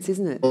suspense,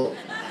 isn't it?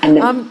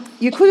 And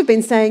you could have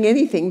been saying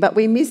anything, but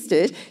we missed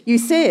it. You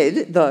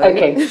said, though,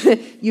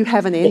 you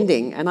have an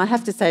ending. And I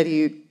have to say to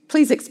you,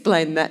 please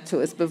explain that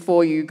to us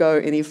before you go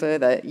any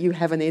further. You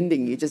have an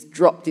ending. You just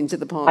dropped into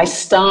the pond. I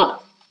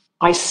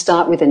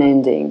start with an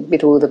ending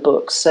with all the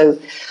books. So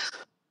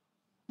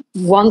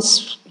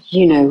once,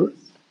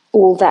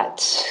 all that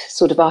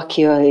sort of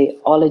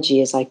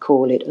archaeology, as I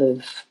call it,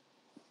 of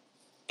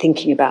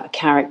thinking about a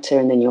character,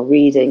 and then you're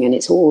reading, and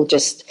it's all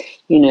just,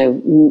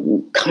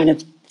 kind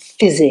of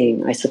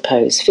fizzing, I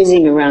suppose,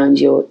 fizzing around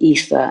your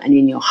ether and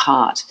in your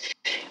heart.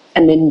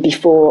 And then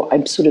before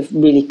I sort of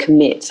really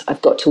commit,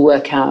 I've got to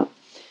work out,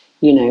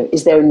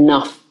 is there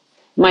enough?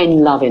 Am I in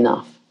love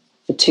enough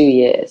for 2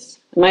 years?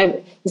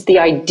 Is the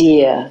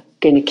idea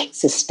going to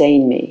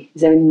sustain me?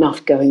 Is there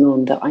enough going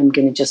on that I'm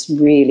going to just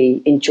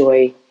really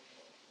enjoy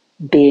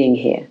being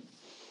here?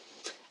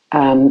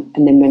 And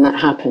then when that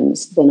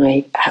happens, then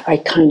I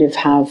kind of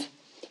have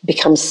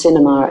become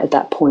cinema at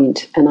that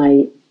point, and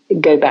I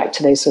go back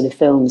to those sort of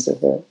films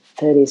of the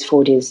 30s,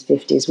 40s,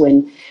 50s,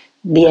 when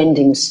the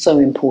ending was so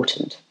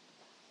important.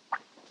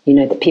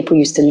 That people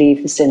used to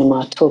leave the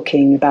cinema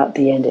talking about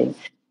the ending.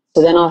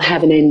 So then I'll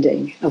have an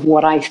ending of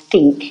what I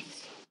think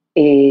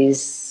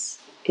is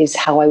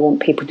how I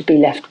want people to be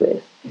left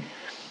with.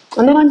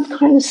 And then I'm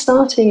kind of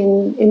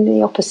starting in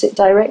the opposite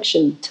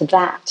direction to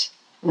that.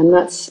 And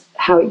that's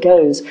how it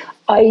goes.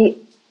 I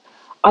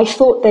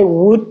thought there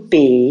would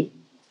be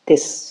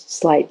this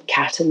slight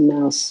cat and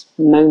mouse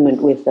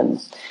moment with them.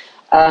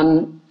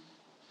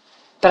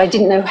 But I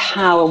didn't know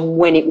how and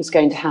when it was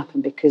going to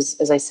happen, because,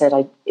 as I said,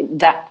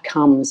 that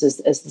comes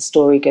as the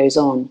story goes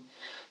on.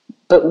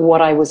 But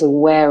what I was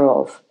aware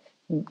of,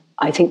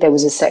 I think there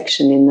was a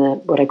section in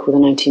what I call the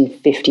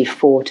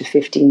 1954 to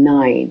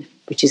 59,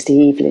 which is the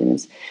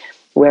Evelyns,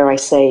 where I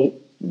say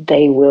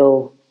they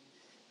will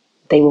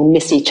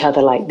miss each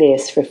other like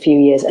this for a few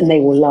years, and they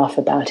will laugh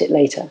about it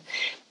later.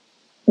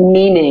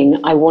 Meaning,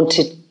 I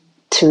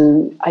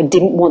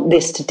didn't want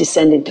this to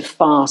descend into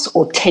farce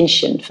or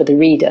tension for the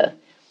reader.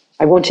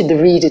 I wanted the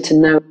reader to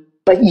know,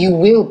 but you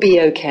will be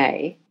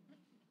okay,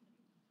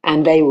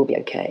 and they will be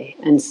okay.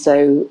 And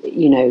so,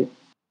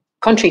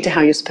 contrary to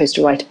how you're supposed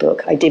to write a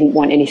book, I didn't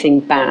want anything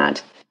bad,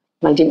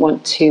 and I didn't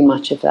want too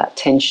much of that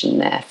tension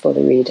there for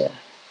the reader.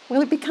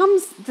 Well, it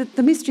becomes,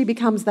 the mystery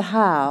becomes the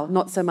how,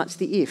 not so much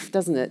the if,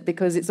 doesn't it?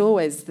 Because it's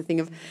always the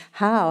thing of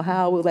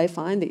how will they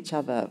find each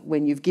other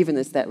when you've given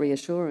us that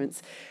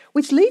reassurance?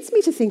 Which leads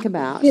me to think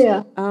about,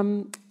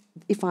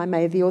 if I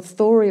may, the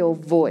authorial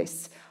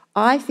voice.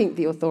 I think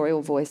the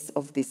authorial voice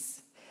of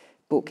this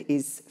book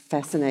is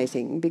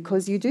fascinating,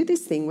 because you do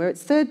this thing where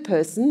it's third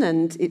person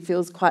and it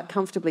feels quite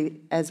comfortably,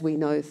 as we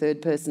know,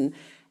 third person,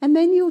 and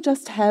then you'll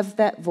just have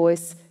that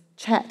voice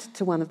chat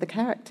to one of the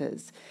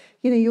characters.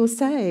 You'll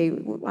say,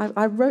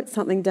 I wrote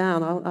something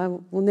down, I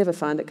will never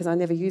find it because I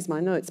never use my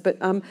notes, but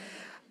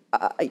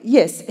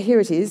yes,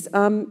 here it is.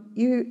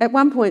 You, at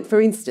one point,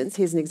 for instance,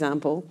 here's an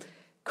example,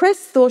 Cress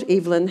thought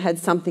Evelyn had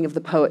something of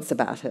the poets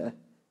about her.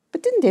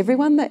 But didn't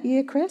everyone that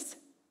year, Cress?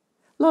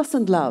 Loss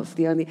and love,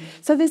 the only...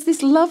 So there's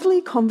this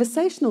lovely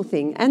conversational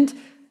thing. And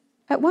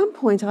at one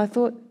point I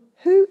thought,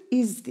 who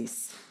is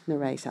this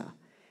narrator?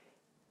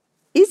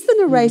 Is the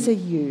narrator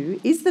you?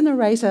 Is the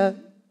narrator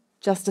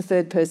just a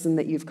third person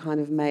that you've kind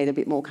of made a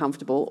bit more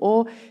comfortable?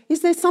 Or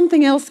is there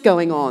something else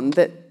going on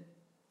that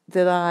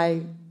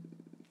I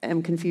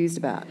am confused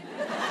about?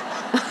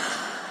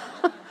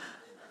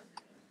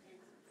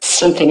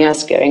 Something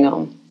else going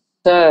on.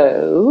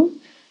 So,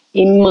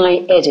 in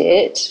my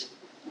edit,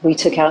 we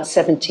took out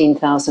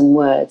 17,000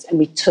 words and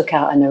we took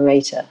out a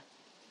narrator.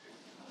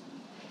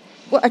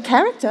 What, a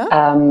character?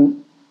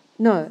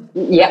 No.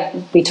 Yeah,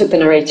 we took the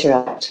narrator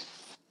out.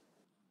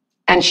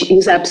 And it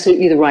was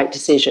absolutely the right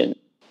decision,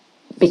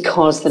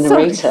 because the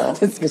narrator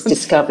was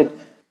discovered.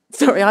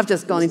 Sorry, I've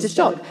just gone into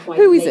shock.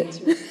 Who is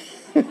it?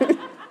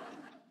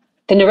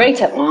 The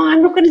narrator,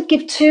 I'm not going to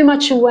give too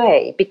much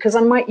away because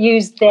I might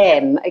use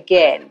them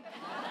again,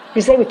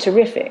 because they were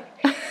terrific.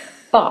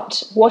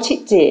 But what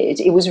it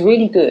did, it was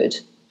really good.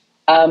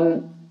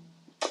 And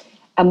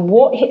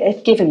what it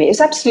had given me, it was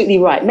absolutely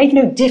right. It made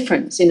no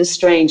difference in a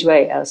strange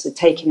way, Elsa,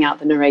 taking out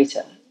the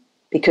narrator,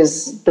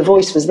 because the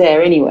voice was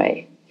there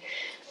anyway.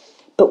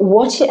 But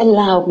what it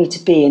allowed me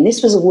to be, and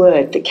this was a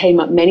word that came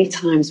up many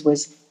times,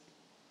 was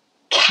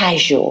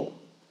casual.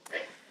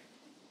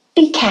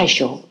 Be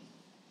casual.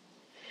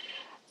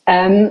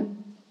 And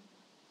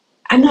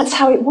that's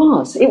how it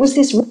was. It was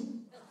this...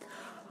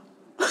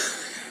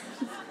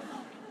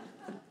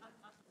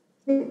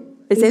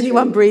 Is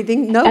anyone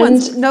breathing?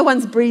 No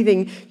one's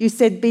breathing. You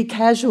said be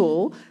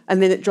casual,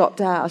 and then it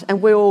dropped out,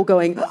 and we're all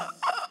going...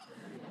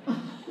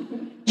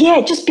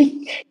 Yeah, just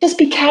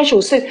be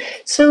casual. So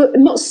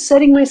I'm not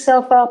setting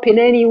myself up in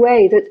any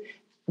way. That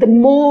the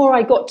more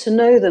I got to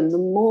know them, the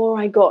more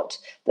I got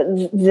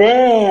that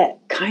their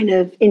kind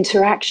of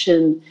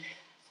interaction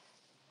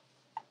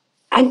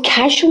and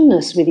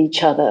casualness with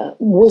each other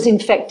was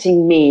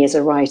infecting me as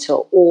a writer,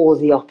 or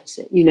the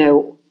opposite.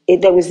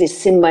 There was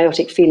this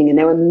symbiotic feeling, and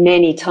there were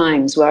many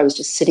times where I was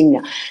just sitting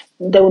there.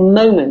 There were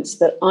moments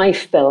that I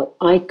felt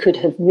I could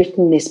have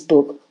written this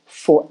book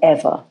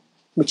forever,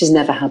 which has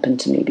never happened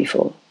to me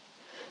before.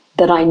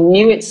 That I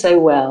knew it so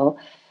well,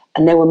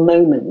 and there were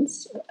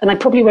moments, and I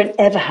probably won't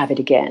ever have it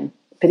again,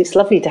 but it's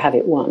lovely to have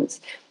it once,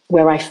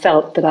 where I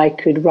felt that I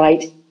could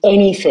write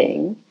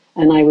anything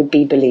and I would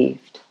be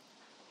believed.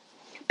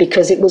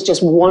 Because it was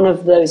just one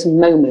of those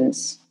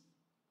moments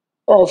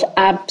of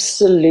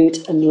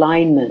absolute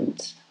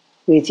alignment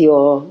with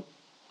your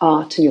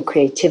art and your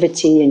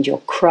creativity and your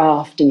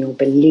craft and your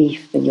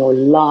belief and your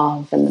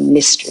love and the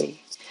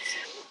mystery.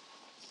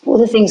 All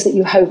the things that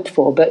you hoped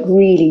for but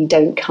really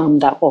don't come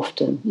that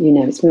often. You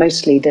know, it's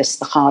mostly just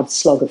the hard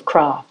slog of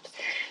craft.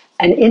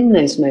 And in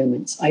those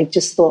moments, I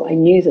just thought I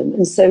knew them.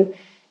 And so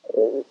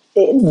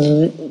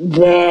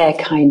their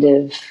kind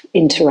of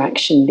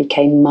interaction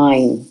became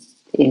mine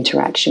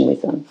interaction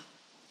with them.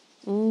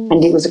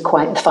 And it was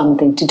quite a fun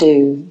thing to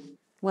do.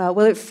 Wow,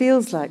 well, it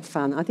feels like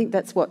fun. I think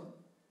that's what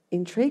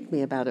intrigued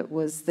me about it,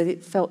 was that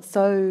it felt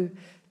so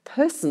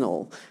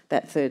personal,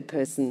 that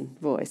third-person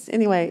voice.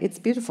 Anyway, it's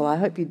beautiful. I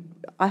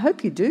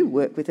hope you do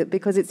work with it,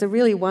 because it's a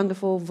really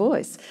wonderful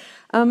voice.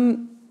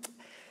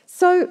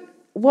 So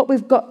what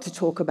we've got to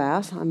talk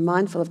about, I'm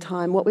mindful of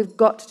time, what we've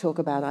got to talk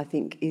about, I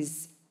think,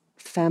 is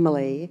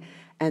family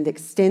and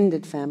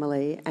extended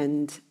family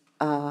and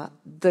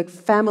the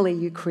family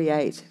you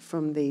create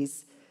from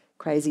these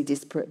crazy,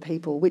 disparate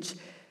people, which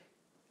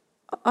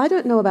I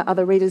don't know about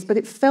other readers, but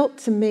it felt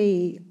to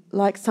me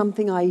like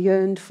something I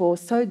yearned for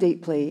so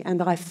deeply,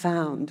 and I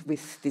found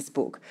with this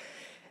book.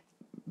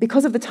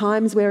 Because of the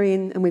times we're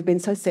in, and we've been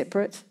so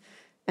separate,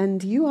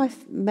 and you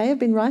may have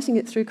been writing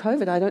it through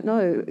COVID, I don't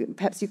know,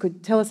 perhaps you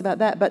could tell us about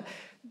that, but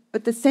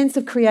the sense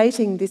of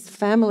creating this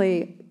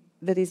family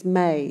that is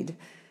made,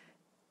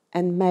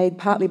 and made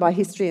partly by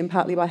history and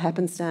partly by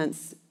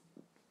happenstance,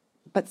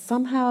 but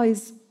somehow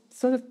is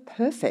sort of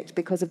perfect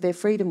because of their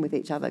freedom with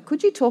each other.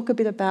 Could you talk a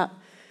bit about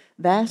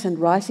that and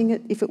writing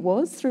it, if it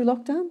was, through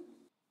lockdown?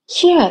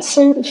 Yeah,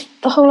 so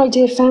the whole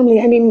idea of family,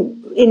 I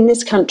mean, in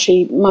this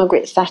country,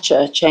 Margaret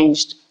Thatcher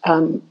changed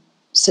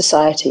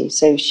society.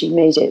 So she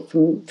made it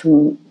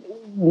from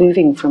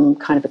moving from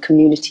kind of a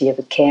community of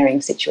a caring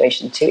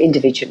situation to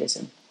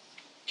individualism.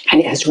 And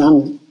it has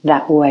run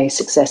that way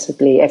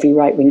successfully every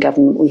right-wing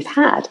government we've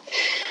had.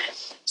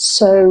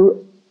 So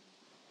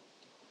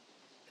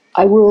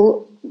I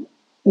will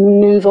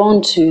move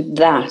on to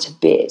that a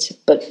bit,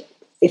 but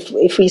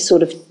if we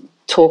sort of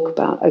talk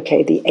about,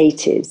 okay, the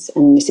 80s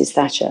and Mrs.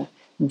 Thatcher,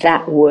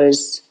 that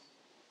was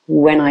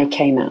when I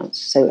came out,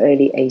 so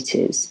early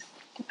 80s,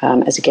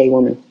 as a gay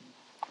woman.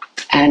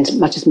 And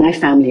much as my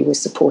family was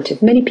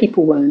supportive, many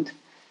people weren't,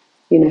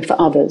 you know, for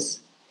others,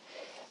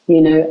 you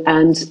know,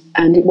 and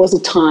it was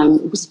a time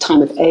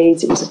of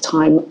AIDS, it was a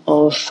time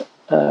of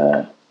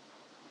a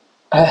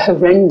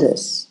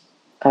horrendous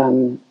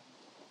kind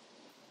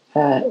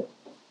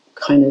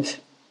of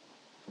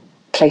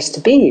place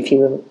to be if you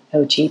were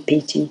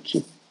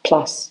LGBTQ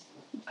plus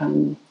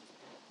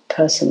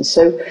person.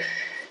 So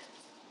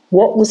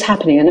what was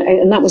happening,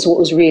 and that was what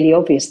was really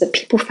obvious, that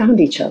people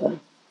found each other.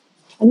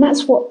 And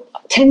that's what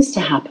tends to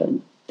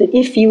happen, that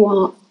if you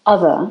are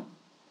other,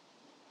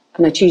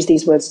 and I choose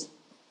these words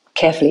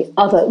carefully,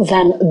 other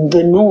than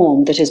the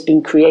norm that has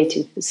been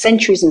created for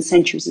centuries and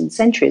centuries and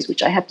centuries,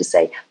 which I have to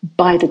say,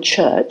 by the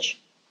church,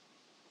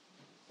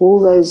 all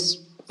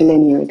those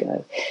millennia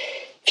ago.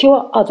 If you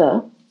are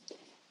other,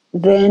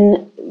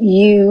 then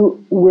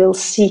you will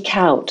seek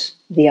out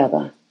the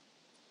other,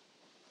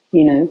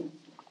 you know,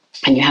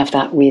 and you have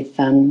that with,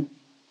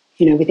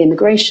 you know, with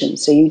immigration.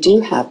 So you do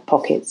have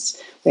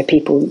pockets where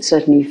people,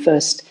 certainly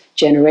first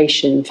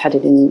generation, have had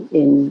it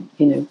in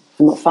you know,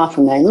 not far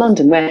from there in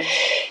London, where,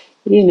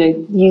 you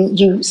know,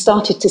 you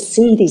started to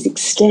see these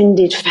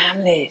extended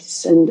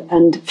families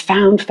and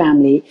found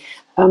family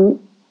for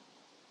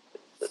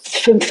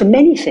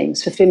many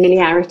things, for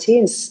familiarity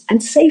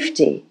and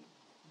safety.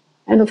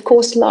 And of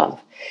course, love.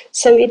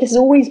 So it has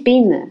always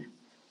been there,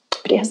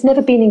 but it has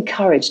never been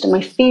encouraged. And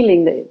my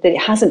feeling that it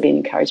hasn't been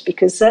encouraged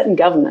because certain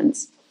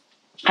governments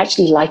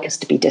actually like us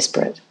to be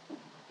disparate.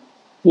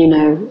 You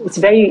know, it's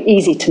very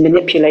easy to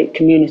manipulate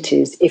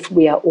communities if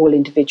we are all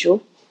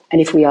individual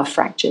and if we are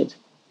fractured.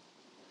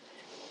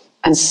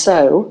 And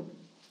so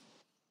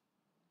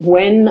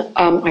when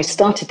I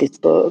started this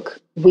book,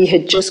 we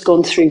had just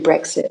gone through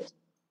Brexit.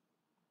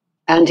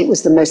 And it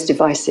was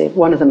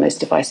one of the most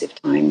divisive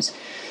times.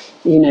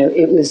 You know,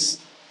 it was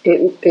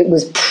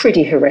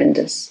pretty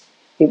horrendous.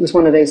 It was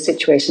one of those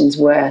situations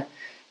where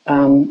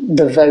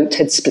the vote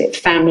had split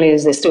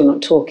families, they're still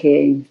not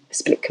talking,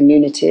 split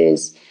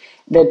communities.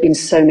 There'd been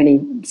so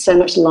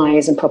much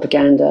lies and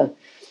propaganda.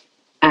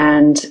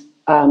 And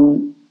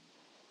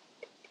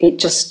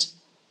it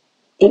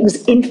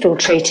was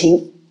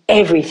infiltrating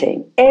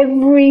everything.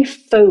 Every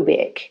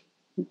phobic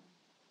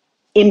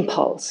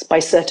impulse by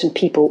certain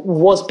people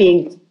was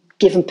being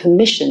given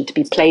permission to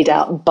be played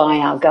out by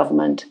our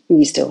government, who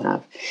we still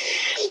have.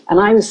 And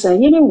I was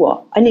saying, you know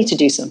what, I need to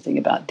do something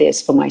about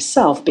this for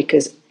myself,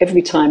 because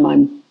every time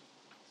I'm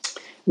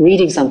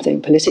reading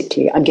something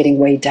politically, I'm getting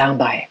weighed down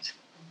by it.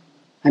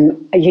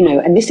 You know,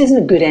 and this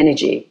isn't a good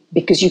energy,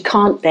 because you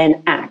can't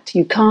then act,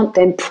 you can't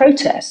then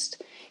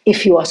protest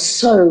if you are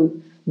so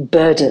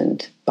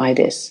burdened by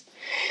this.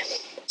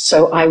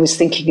 So I was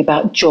thinking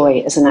about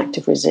joy as an act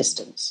of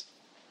resistance.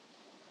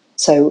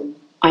 So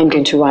I'm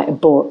going to write a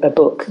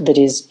book that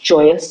is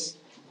joyous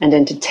and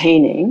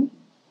entertaining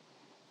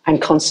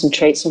and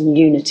concentrates on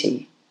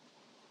unity.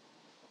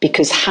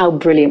 Because how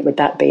brilliant would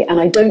that be? And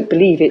I don't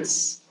believe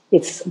it's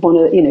it's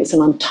it's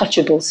an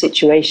untouchable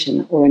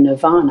situation or a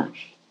nirvana.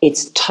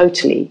 It's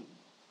totally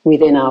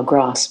within our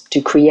grasp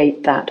to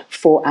create that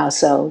for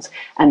ourselves,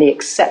 and the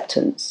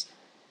acceptance.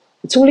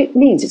 It's all it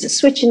means. It's a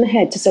switch in the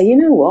head to say, you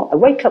know what? I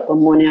wake up one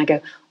morning, I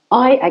go,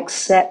 I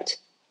accept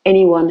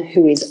anyone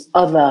who is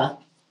other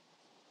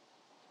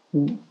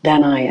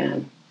than I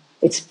am.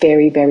 It's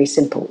very, very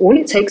simple. All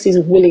it takes is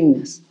a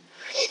willingness.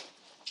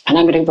 And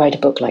I'm going to write a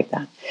book like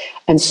that.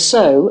 And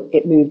so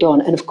it moved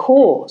on. And of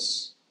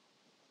course,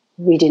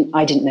 I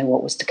didn't know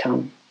what was to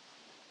come.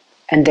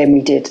 And then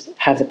we did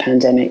have the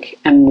pandemic,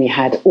 and we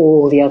had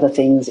all the other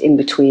things in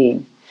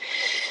between.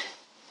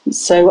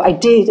 So I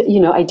did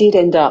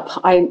end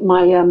up,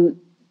 my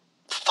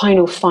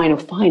final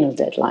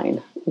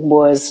deadline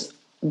was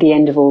the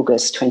end of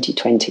August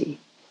 2020.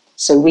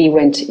 So we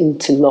went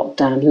into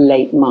lockdown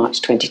late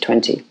March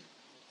 2020.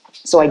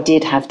 So I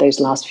did have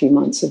those last few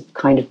months of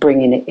kind of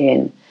bringing it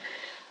in.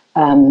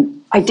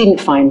 I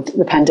didn't find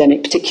the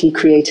pandemic particularly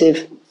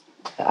creative.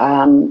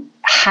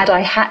 Had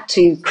I had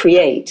to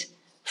create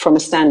from a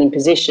standing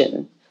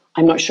position,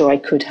 I'm not sure I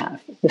could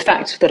have. The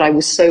fact that I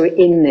was so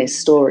in this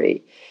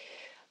story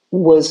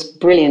was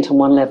brilliant on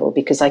one level,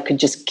 because I could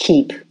just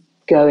keep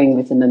going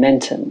with the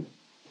momentum.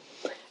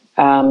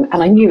 And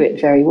I knew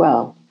it very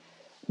well.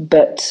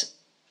 But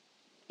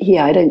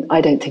yeah, I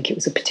don't think it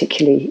was a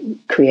particularly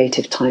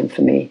creative time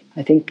for me.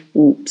 I think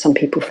some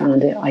people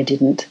found it, I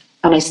didn't.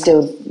 And I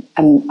still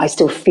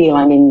feel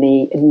I'm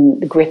in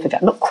the grip of it.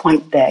 I'm not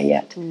quite there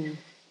yet.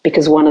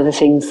 Because one of the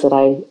things that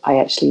I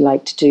actually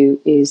like to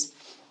do is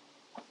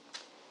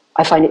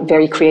I find it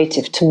very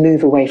creative to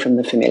move away from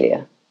the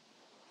familiar.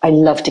 I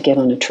love to get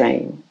on a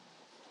train.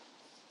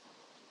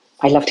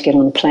 I love to get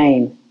on a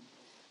plane.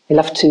 I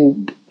love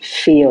to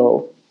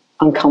feel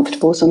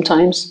uncomfortable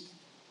sometimes,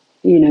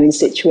 in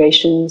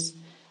situations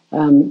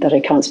that I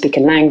can't speak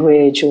a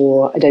language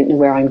or I don't know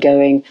where I'm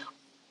going.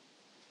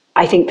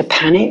 I think the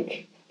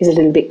panic is a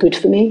little bit good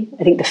for me.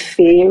 I think the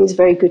fear is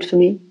very good for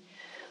me.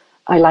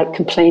 I like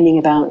complaining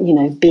about,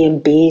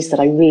 B&Bs that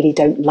I really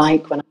don't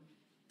like when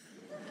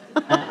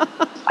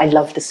I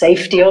love the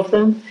safety of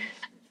them.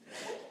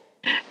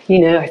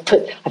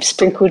 I've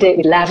sprinkled it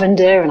with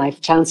lavender and I've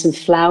found some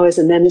flowers,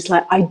 and then it's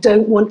like, I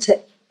don't want to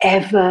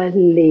ever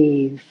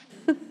leave.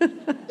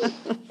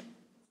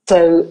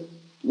 So,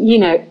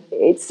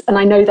 and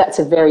I know that's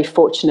a very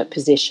fortunate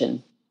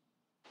position,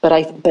 but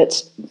I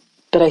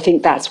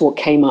think that's what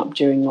came up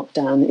during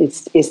lockdown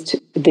is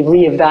the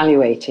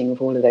reevaluating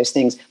of all of those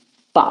things.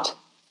 But,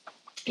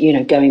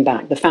 going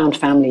back, the found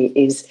family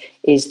is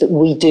that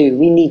we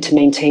need to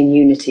maintain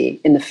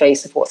unity in the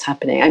face of what's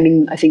happening. I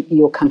mean, I think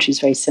your country is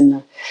very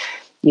similar.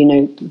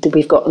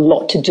 We've got a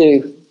lot to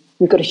do.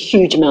 We've got a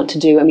huge amount to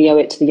do, and we owe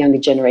it to the younger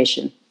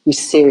generation. We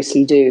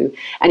seriously do.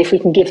 And if we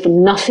can give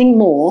them nothing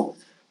more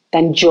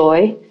than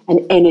joy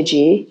and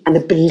energy and the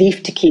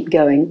belief to keep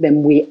going,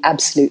 then we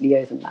absolutely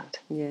owe them that.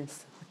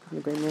 Yes, I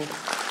couldn't agree more.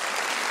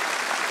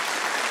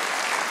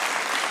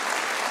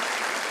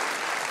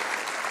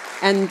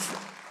 And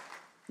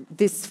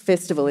this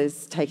festival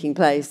is taking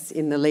place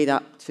in the lead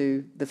up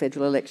to the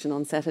federal election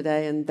on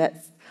Saturday, and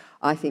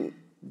I think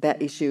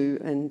that issue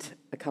and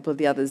a couple of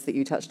the others that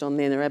you touched on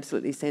then are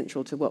absolutely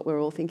central to what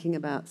we're all thinking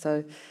about.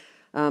 So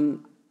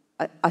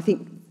I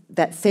think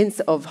that sense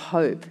of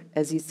hope,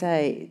 as you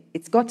say,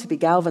 it's got to be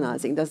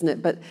galvanising, doesn't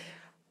it? But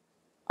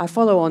I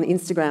follow on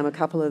Instagram a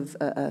couple of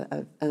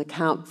an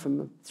account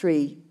from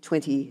 3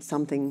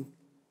 20-something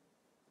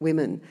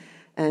women,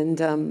 and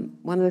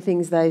one of the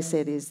things they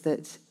said is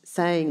that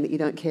saying that you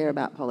don't care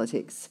about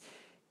politics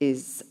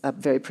is a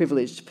very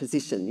privileged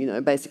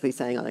position, basically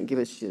saying I don't give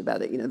a shit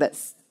about it,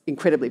 that's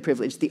incredibly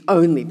privileged. The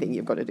only thing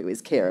you've got to do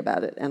is care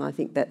about it, and I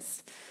think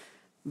that's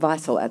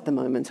vital at the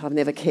moment. I've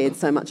never cared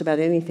so much about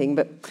anything,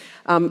 but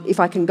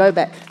if I can go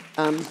back...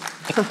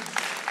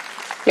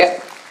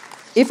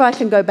 If I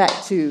can go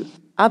back to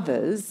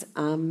others,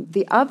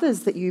 the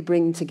others that you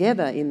bring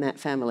together in that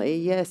family,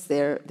 yes,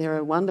 they're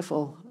a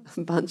wonderful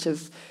bunch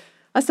of,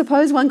 I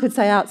suppose one could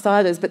say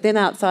outsiders, but then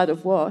outside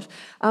of what?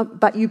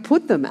 But you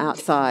put them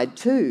outside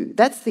too.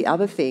 That's the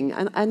other thing.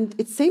 And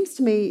it seems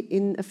to me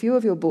in a few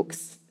of your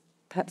books,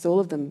 perhaps all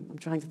of them, I'm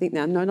trying to think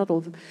now, no, not all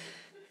of them,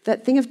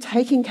 that thing of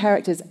taking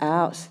characters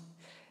out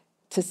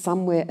to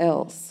somewhere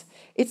else.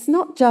 It's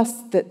not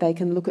just that they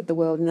can look at the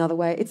world another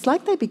way. It's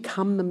like they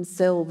become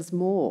themselves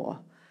more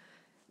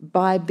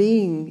by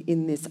being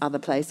in this other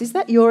place. Is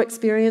that your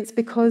experience?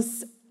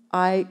 Because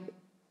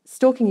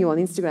stalking you on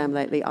Instagram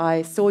lately,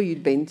 I saw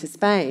you'd been to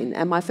Spain,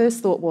 and my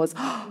first thought was,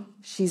 oh,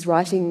 she's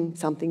writing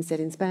something set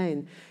in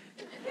Spain.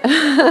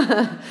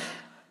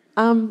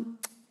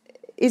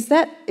 Is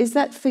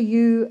that for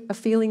you a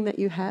feeling that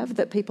you have,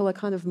 that people are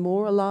kind of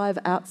more alive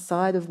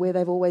outside of where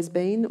they've always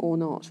been, or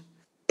not?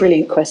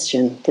 Brilliant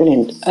question.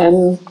 Brilliant.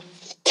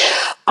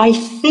 I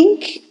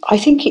think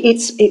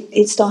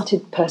it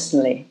started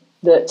personally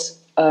that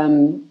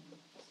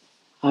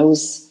I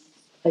was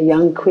a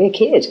young queer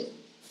kid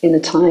in a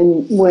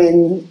time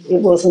when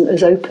it wasn't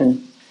as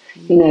open,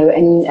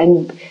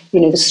 and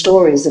the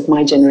stories of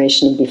my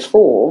generation and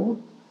before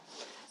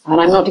And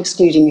I'm not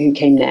excluding who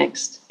came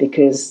next,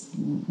 because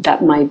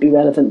that might be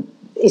relevant.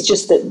 It's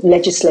just that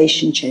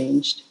legislation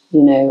changed,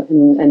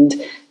 and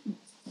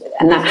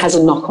that has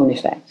a knock-on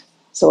effect.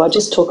 So I'll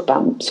just talk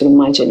about sort of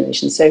my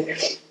generation. So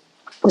it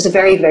was a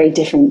very, very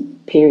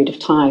different period of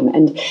time.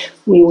 And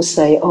we all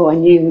say, oh, I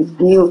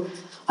knew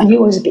I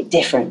was a bit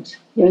different.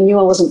 I knew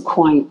I wasn't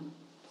quite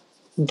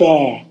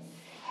there.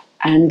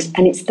 And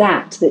it's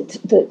that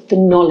the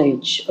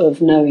knowledge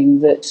of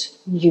knowing that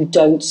you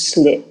don't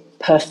slip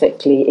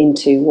perfectly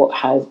into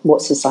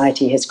what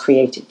society has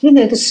created.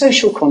 The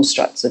social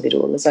constructs of it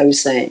all, as I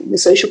was saying, the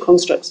social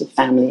constructs of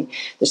family,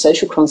 the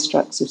social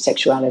constructs of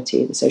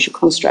sexuality, the social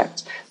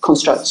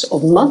constructs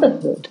of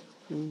motherhood,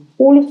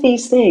 all of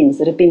these things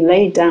that have been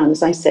laid down,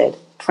 as I said,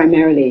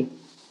 primarily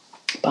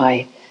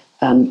by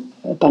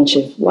a bunch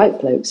of white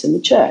blokes in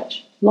the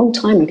church a long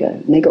time ago,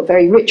 and they got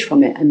very rich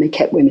from it, and they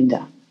kept women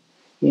down.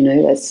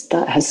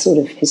 That has sort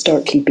of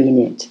historically been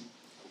it.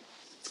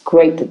 It's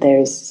great that there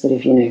is sort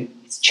of,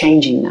 it's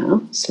changing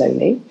now,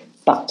 slowly.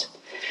 But,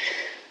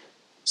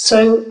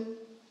 so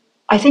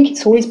I think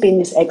it's always been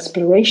this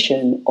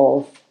exploration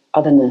of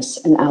otherness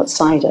and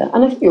outsider.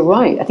 And I think you're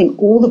right. I think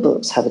all the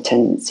books have a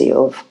tendency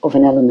of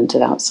an element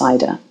of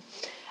outsider.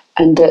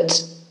 And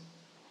that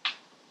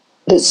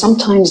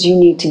sometimes you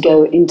need to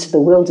go into the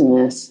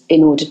wilderness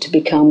in order to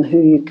become who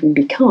you can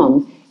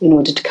become, in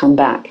order to come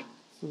back.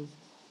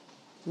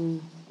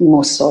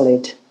 More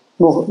solid,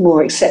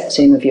 more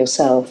accepting of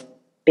yourself,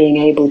 being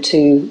able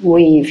to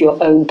weave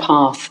your own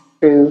path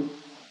through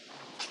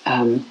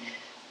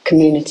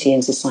community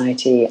and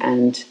society,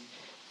 and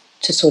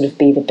to sort of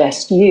be the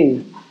best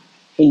you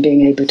in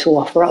being able to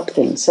offer up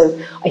things. So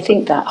I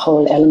think that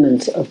whole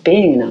element of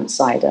being an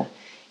outsider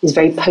is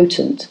very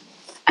potent.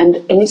 And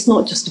it's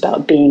not just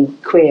about being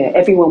queer.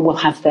 Everyone will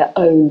have their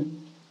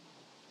own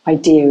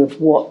idea of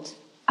what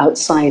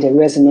outsider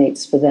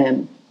resonates for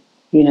them.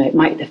 It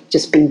might have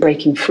just been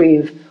breaking free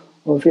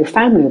of your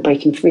family, or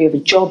breaking free of a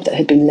job that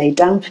had been laid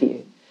down for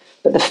you.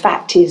 But the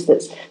fact is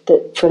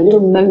that for a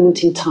little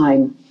moment in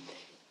time,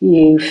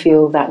 you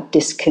feel that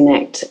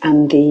disconnect,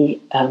 and the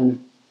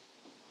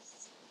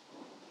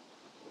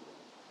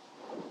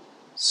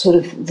sort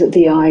of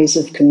the eyes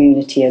of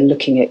community are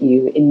looking at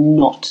you in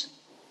not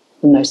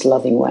the most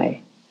loving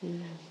way.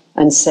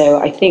 And so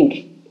I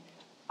think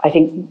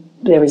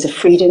there is a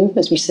freedom,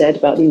 as we said,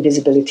 about the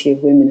invisibility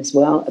of women as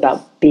well,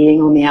 about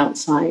being on the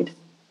outside,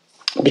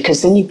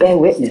 because then you bear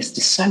witness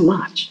to so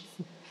much.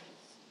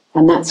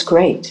 And that's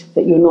great,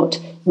 that you're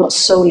not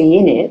solely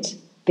in it,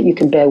 but you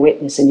can bear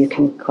witness and you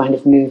can kind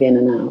of move in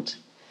and out.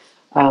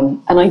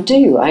 And I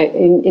do,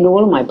 in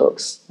all of my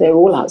books, they're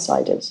all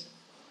outsiders.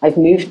 I've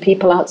moved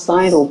people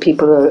outside, or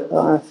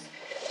people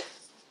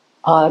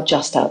are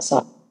just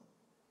outside.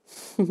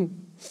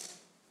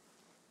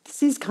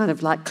 This is kind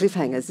of like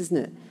cliffhangers, isn't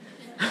it?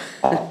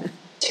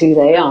 Who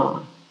they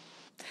are.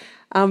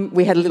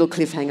 We had a little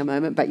cliffhanger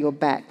moment, but you're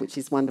back, which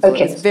is wonderful.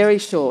 Okay. It's very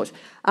short.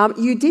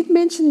 You did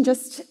mention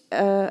just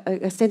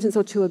a sentence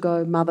or two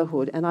ago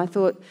motherhood, and I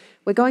thought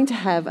we're going to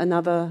have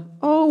another,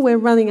 we're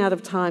running out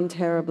of time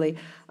terribly.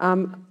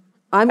 I'm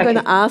going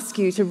to ask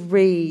you to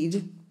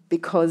read,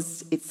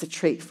 because it's a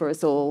treat for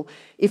us all,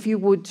 if you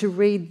would, to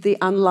read The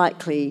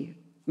Unlikely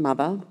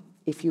Mother,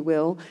 if you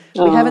will.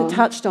 We haven't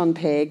touched on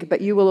Peg, but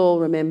you will all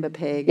remember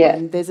Peg. Yeah.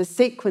 And there's a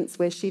sequence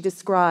where she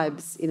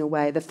describes, in a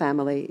way, the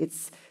family.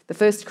 It's the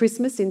first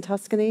Christmas in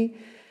Tuscany,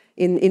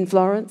 in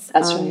Florence.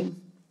 That's right.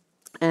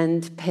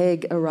 And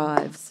Peg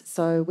arrives.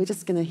 So we're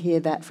just going to hear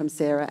that from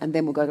Sarah, and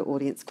then we'll go to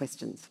audience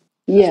questions.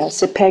 Yeah,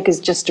 so Peg has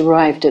just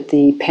arrived at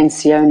the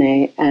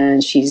pensione,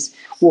 and she's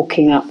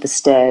walking up the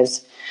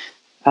stairs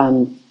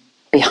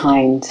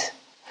behind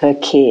her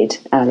kid,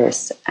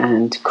 Alice,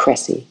 and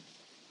Cressy.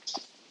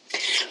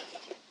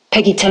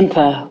 Peggy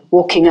Temper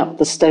walking up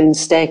the stone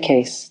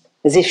staircase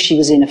as if she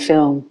was in a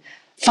film.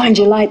 Find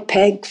your light,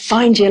 Peg,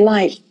 find your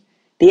light.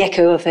 The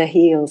echo of her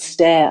heels,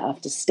 stare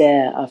after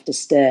stare after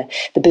stare.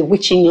 The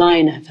bewitching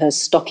line of her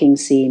stocking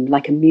seam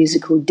like a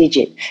musical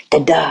digit.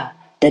 Da-da,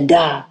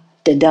 da-da,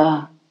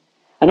 da-da.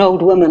 An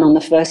old woman on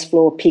the first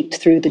floor peeked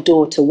through the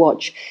door to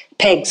watch.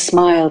 Peg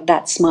smiled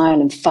that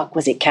smile, and fuck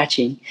was it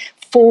catching.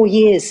 4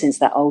 years since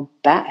that old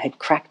bat had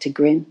cracked a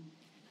grin.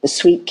 The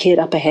sweet kid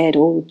up ahead,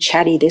 all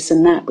chatty this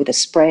and that, with a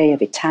spray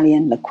of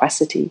Italian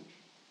loquacity.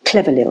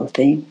 Clever little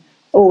thing.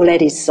 All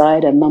Eddie's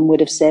side, her mum would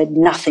have said,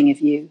 nothing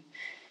of you.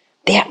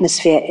 The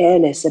atmosphere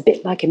airless, a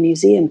bit like a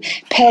museum.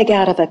 Peg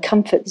out of her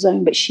comfort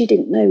zone, but she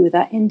didn't know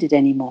that ended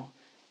anymore.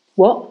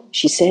 What?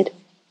 She said.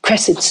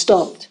 Cress had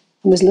stopped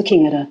and was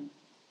looking at her.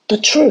 The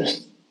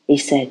truth, he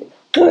said.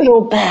 Good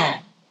or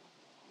bad?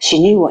 She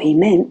knew what he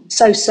meant.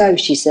 So,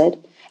 she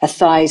said, her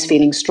thighs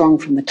feeling strong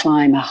from the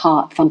climb, her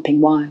heart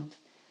thumping wild.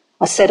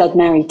 I said I'd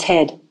marry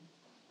Ted.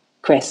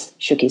 Cress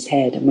shook his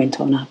head and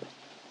went on up.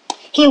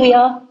 Here we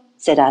are,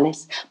 said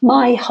Alice.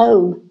 My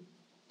home.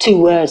 2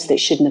 words that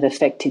shouldn't have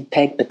affected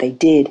Peg, but they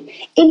did.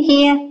 In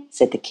here,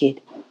 said the kid.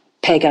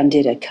 Peg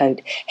undid her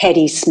coat.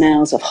 Heady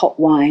smells of hot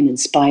wine and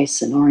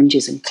spice and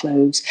oranges and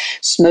cloves.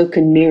 Smoke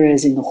and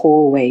mirrors in the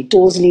hallway.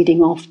 Doors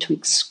leading off to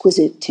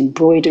exquisite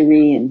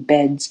embroidery and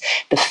beds.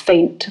 The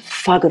faint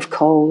fug of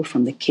coal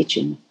from the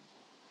kitchen.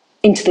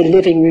 Into the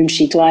living room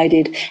she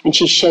glided, and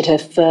she shed her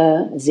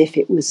fur as if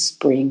it was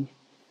spring.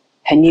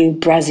 Her new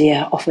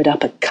brassiere offered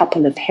up a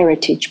couple of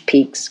heritage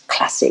peaks,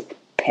 classic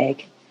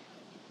Peg.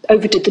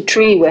 Over to the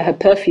tree where her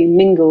perfume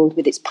mingled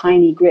with its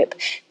piney grip.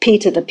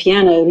 Pete at the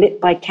piano,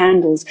 lit by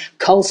candles.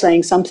 Cole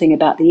saying something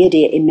about the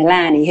idiot in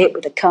Milan he hit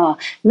with a car.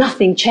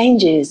 Nothing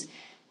changes.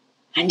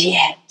 And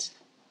yet,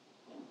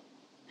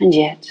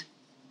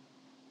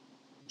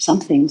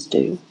 some things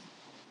do.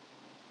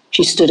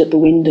 She stood at the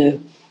window,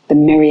 the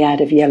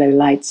myriad of yellow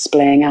lights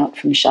splaying out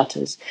from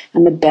shutters,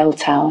 and the bell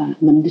tower,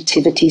 and the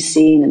nativity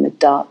scene, and the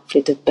dark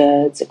flit of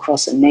birds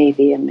across a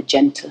navy and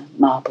magenta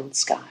marbled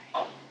sky.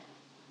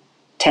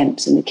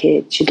 Temps and the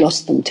kid, she'd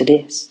lost them to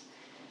this.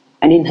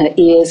 And in her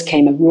ears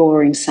came a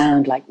roaring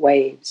sound like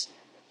waves.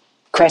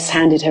 Cress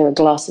handed her a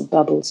glass of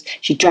bubbles.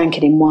 She drank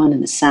it in one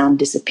and the sound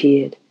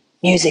disappeared.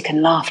 Music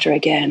and laughter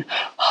again.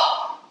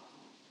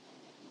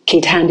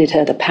 Kid handed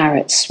her the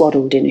parrot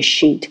swaddled in a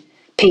sheet.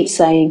 Pete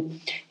saying,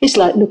 "It's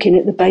like looking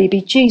at the baby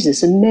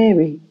Jesus and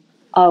Mary."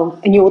 "Oh,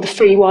 and you're the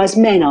three wise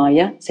men, are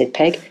you?" said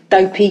Peg.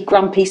 "Dopey,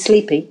 grumpy,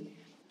 sleepy."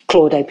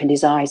 Claude opened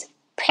his eyes.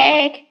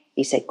 "Peg,"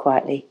 he said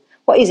quietly.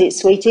 "What is it,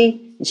 sweetie?"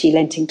 And she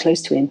leant in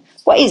close to him.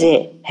 "What is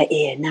it?" Her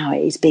ear now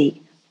at his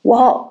beak.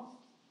 "What?"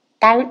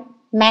 "Don't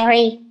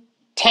marry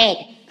Ted."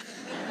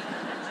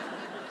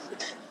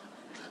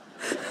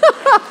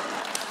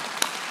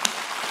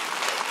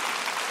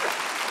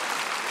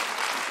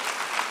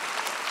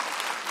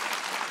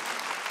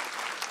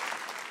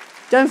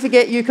 Don't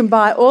forget, you can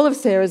buy all of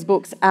Sarah's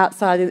books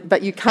outside,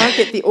 but you can't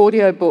get the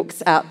audio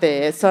books out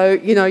there. So,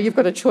 you've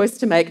got a choice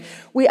to make.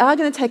 We are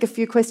going to take a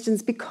few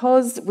questions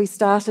because we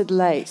started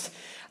late.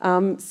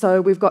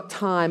 So we've got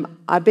time.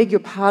 I beg your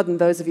pardon,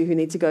 those of you who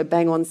need to go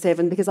bang on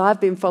 7, because I've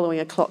been following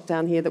a clock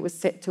down here that was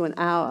set to an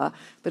hour,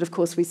 but of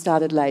course we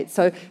started late.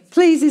 So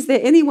please, is there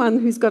anyone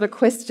who's got a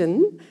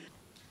question?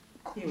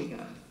 Here we go.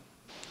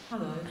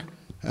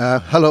 Hello.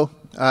 Hello.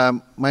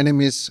 My name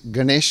is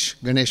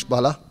Ganesh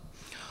Bala.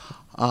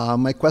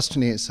 My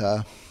question is,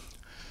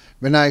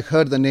 when I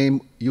heard the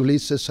name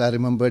Ulysses, I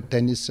remembered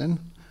Tennyson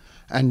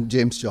and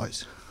James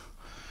Joyce.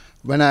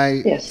 When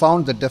I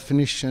found the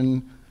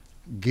definition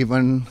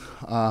given,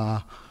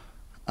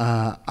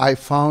 I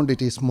found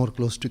it is more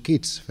close to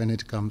kids when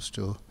it comes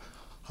to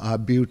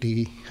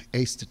beauty,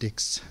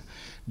 aesthetics,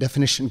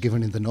 definition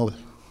given in the novel.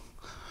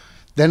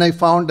 Then I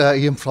found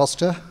E.M.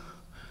 Forster.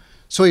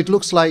 So it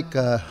looks like,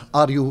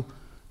 are you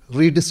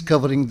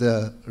rediscovering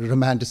the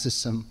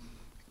romanticism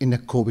in the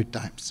COVID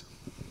times?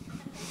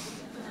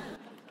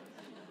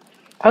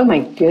 Oh my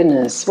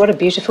goodness, what a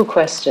beautiful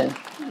question.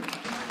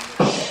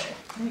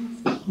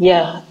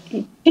 Yeah,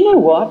 you know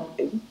what?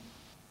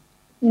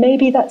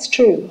 Maybe that's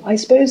true. I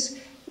suppose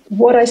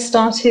what I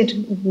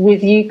started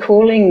with you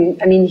calling,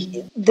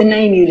 the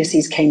name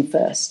Ulysses came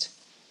first.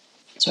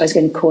 So I was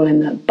going to call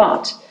him that.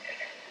 But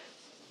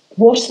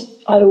what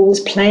I was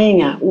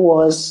playing at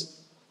was,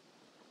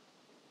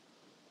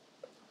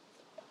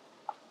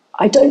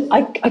 I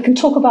can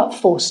talk about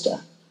Forster.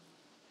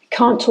 I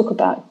can't talk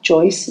about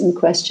Joyce in the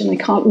question. I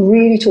can't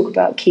really talk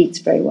about Keats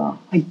very well.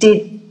 I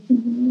did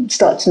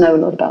start to know a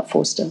lot about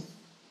Forster.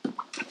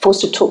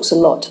 Forster talks a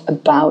lot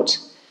about,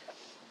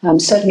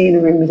 certainly in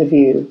A Room with a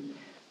View,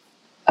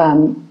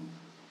 the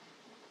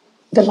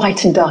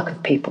light and dark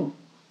of people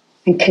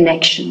and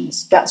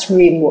connections. That's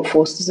really what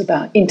Forster's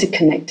about,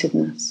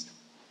 interconnectedness,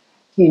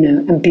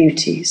 and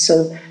beauty.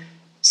 So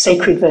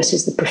sacred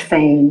versus the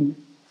profane,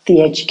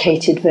 the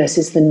educated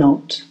versus the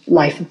not,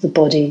 life of the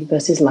body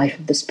versus life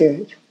of the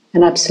spirit.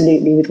 And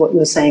absolutely, with what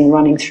you're saying,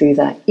 running through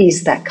that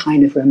is that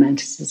kind of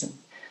romanticism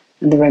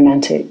and the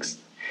romantics.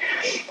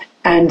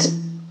 And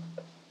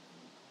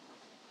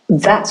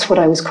that's what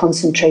I was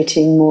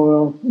concentrating more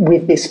on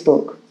with this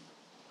book,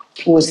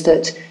 was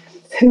that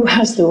who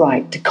has the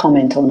right to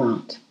comment on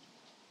art?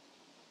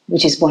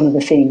 Which is one of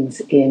the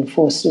things in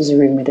Forster's A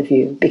Room with a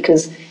View,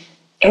 because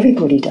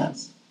everybody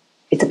does.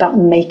 It's about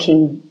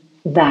making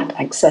that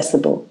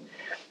accessible.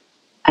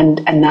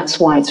 And that's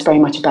why it's very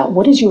much about,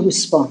 what is your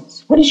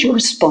response? What is your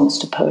response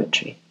to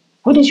poetry?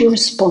 What is your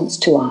response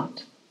to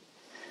art?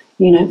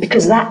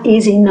 Because that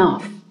is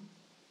enough.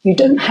 You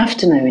don't have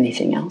to know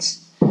anything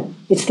else.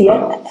 It's the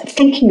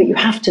thinking that you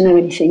have to know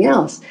anything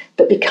else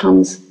that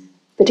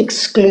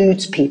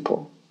excludes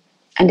people.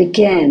 And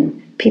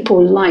again,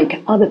 people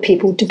like other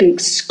people to be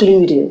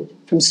excluded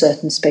from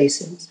certain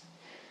spaces.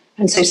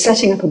 And so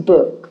setting up a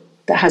book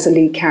that has a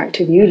lead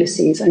character of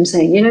Ulysses, I'm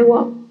saying, you know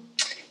what?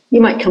 You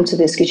might come to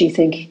this because you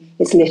think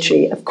it's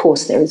literary. Of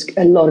course, there is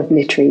a lot of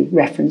literary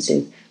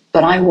references,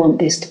 but I want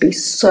this to be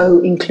so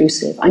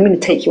inclusive. I'm going to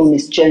take you on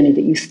this journey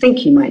that you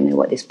think you might know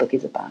what this book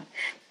is about,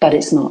 but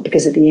it's not,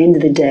 because at the end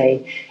of the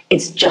day,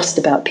 it's just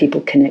about people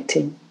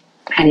connecting,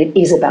 and it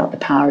is about the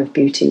power of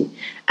beauty,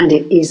 and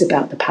it is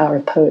about the power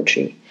of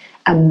poetry,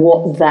 and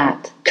what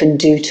that can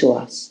do to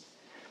us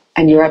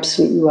And you're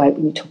absolutely right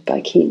when you talk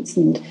about Keats.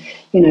 And,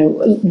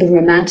 the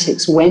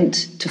Romantics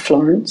went to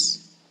Florence.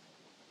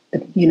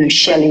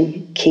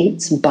 Shelley,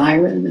 Keats, and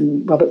Byron,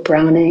 and Robert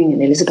Browning,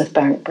 and Elizabeth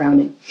Barrett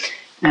Browning.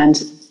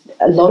 And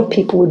a lot of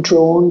people were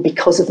drawn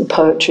because of the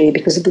poetry,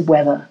 because of the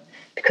weather,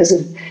 because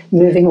of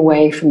moving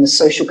away from the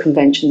social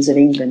conventions of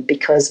England,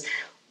 because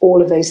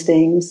all of those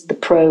things, the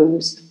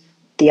prose,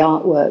 the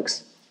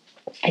artworks,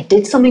 it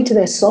did something to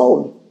their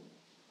soul.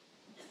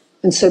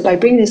 And so by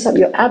bringing this up,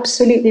 you're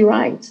absolutely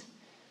right.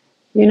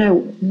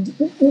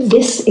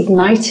 This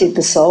ignited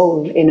the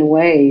soul in a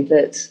way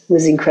that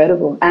was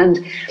incredible.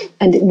 And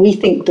we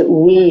think that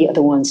we are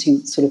the ones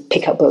who sort of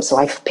pick up books. So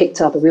I've picked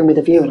up A Room with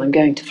a View and I'm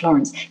going to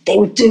Florence. They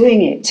were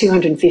doing it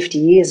 250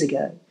 years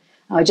ago.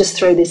 I'll just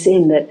throw this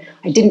in that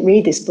I didn't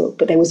read this book,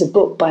 but there was a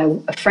book by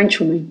a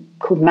French woman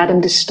called Madame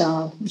de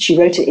Staël. She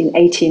wrote it in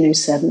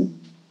 1807,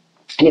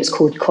 and it's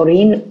called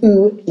Corinne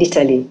ou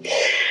l'Italie.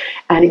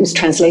 And it was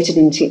translated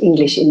into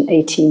English in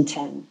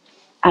 1810.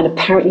 And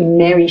apparently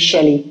Mary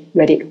Shelley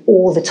read it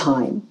all the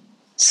time.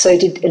 So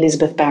did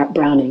Elizabeth Barrett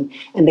Browning.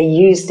 And they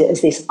used it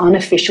as this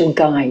unofficial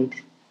guide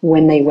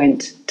when they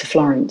went to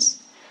Florence.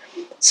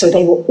 So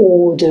they were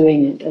all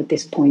doing it at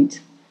this point,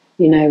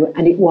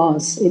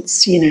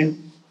 and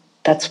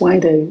that's why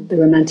the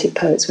Romantic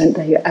poets went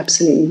there. You're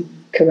absolutely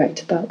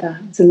correct about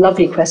that. It's a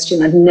lovely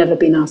question. I've never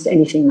been asked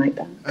anything like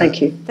that.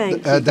 Thank you.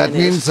 Thank you. That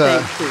means...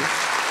 Thank you.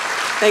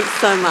 Thanks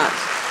so much.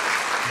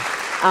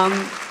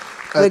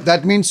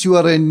 That means you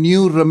are a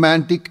new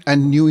romantic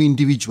and new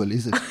individual,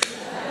 is it?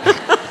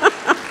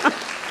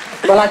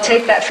 Well, I'll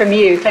take that from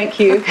you. Thank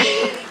you.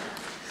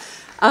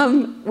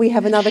 We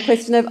have another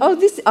question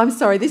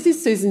this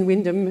is Susan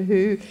Wyndham,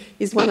 who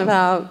is one of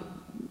our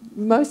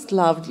most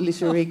loved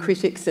literary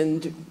critics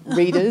and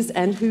readers,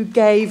 and who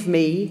gave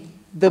me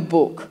the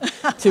book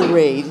to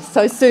read.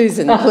 So,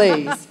 Susan,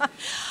 please.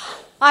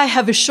 I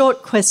have a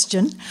short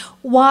question.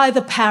 Why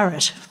the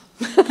parrot?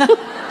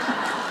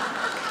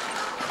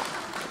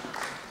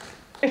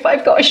 If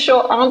I've got a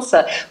short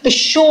answer, the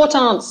short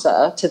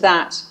answer to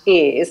that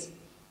is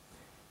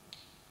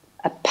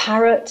a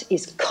parrot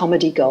is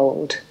comedy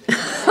gold.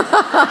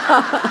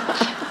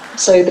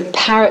 So the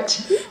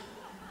parrot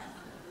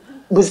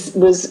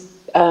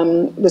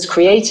was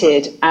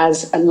created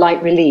as a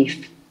light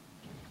relief,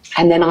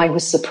 and then I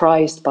was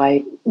surprised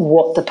by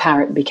what the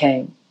parrot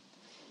became.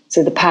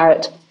 So the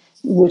parrot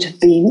would have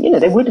been,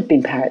 there would have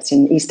been parrots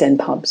in East End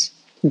pubs.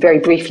 Very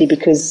briefly,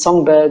 because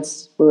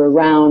songbirds were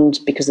around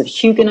because of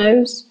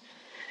Huguenots.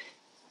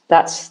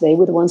 They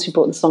were the ones who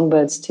brought the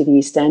songbirds to the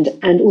East End,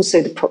 and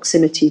also the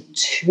proximity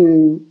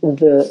to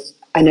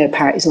I know a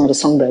parrot is not a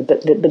songbird,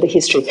 but the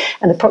history,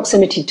 and the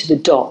proximity to the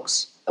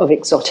docks of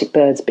exotic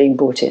birds being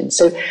brought in.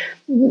 So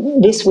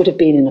this would have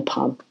been in a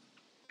pub.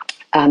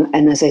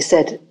 And as I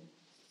said,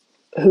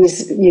 who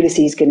is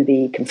Ulysses going to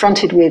be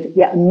confronted with?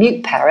 Yeah, a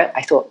mute parrot.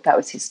 I thought that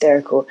was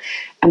hysterical.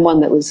 And one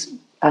that was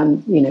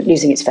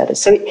losing its feathers.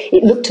 So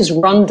it looked as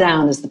run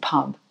down as the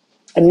pub.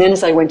 And then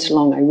as I went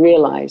along, I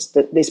realised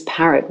that this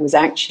parrot was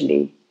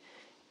actually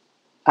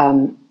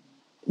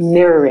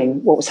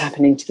mirroring what was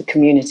happening to the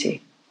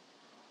community.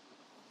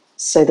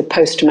 So the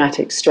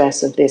post-traumatic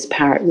stress of this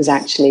parrot was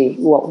actually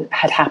what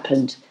had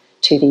happened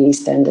to the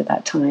East End at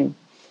that time.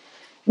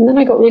 And then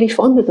I got really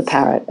fond of the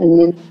parrot.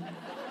 And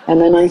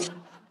then I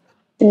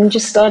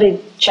just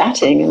started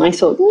chatting. And I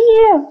thought,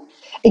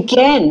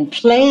 again,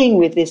 playing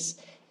with this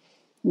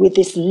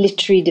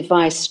literary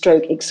device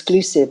stroke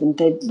exclusive, and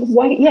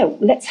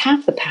let's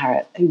have the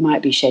parrot who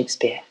might be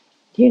Shakespeare.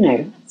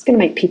 It's going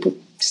to make people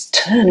just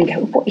turn and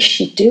go, what is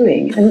she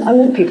doing? And I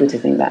want people to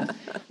think that.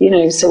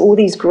 So all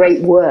these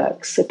great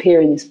works appear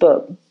in this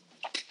book.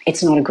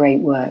 It's not a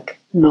great work.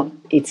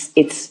 It's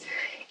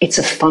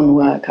a fun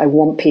work. I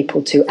want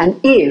people to, and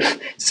if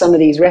some of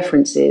these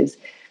references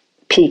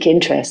pique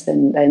interest,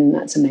 then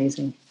that's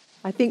amazing.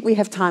 I think we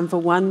have time for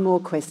one more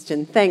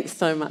question. Thanks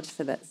so much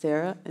for that,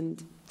 Sarah.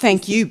 And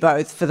thank you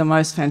both for the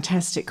most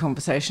fantastic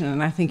conversation,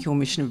 and I think your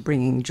mission of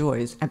bringing joy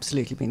has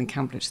absolutely been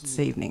accomplished this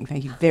evening.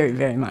 Thank you very,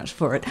 very much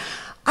for it.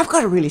 I've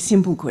got a really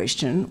simple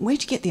question.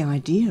 Where'd you get the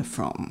idea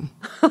from?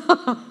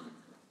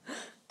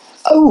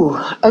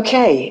 Oh,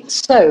 okay.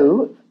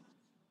 So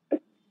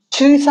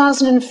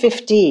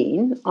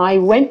 2015, I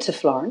went to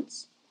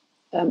Florence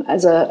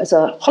as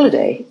a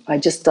holiday.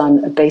 I'd just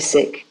done a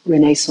basic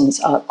Renaissance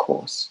art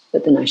course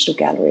at the National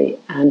Gallery,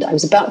 and I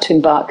was about to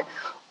embark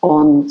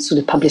on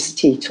sort of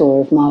publicity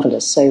tour of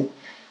Marvellous. So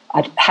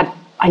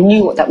I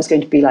knew what that was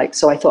going to be like,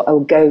 so I thought I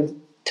would go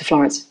to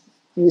Florence.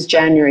 It was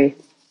January.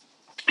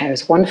 It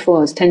was wonderful.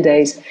 It was 10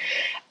 days.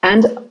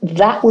 And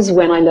that was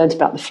when I learned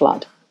about the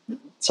flood.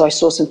 So I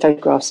saw some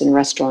photographs in a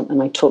restaurant,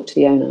 and I talked to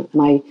the owner,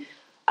 and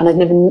I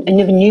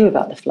never knew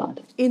about the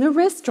flood. In a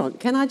restaurant,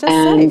 can I just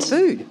say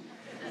food?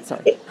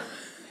 Sorry.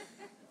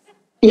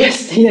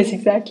 Yes,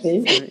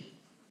 exactly.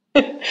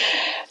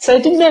 So I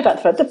didn't know about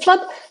the flood. The flood,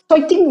 so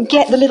I didn't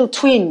get the little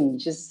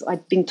twinge, as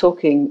I'd been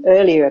talking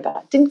earlier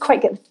about. Didn't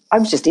quite get, I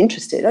was just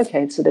interested.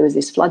 Okay, so there was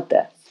this flood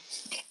there.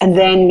 And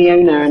then the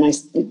owner and I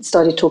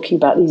started talking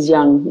about these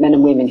young men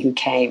and women who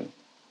came.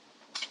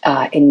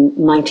 in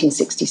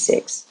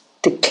 1966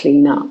 to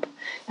clean up.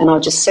 And I'll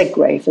just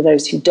segue for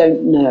those who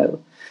don't know.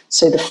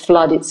 So the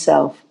flood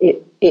itself,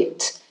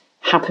 it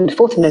happened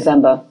 4th of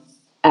November.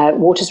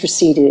 Waters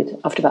receded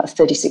after about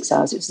 36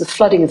 hours. It was the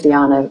flooding of the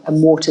Arno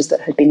and waters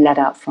that had been let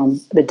out from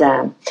the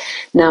dam.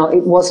 Now,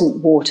 it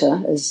wasn't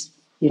water, as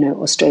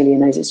Australia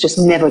knows. It's just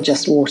never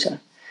just water.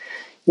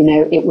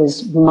 It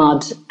was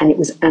mud and it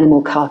was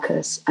animal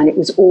carcass and it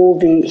was all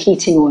the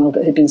heating oil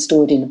that had been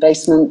stored in the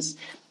basements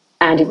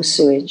and it was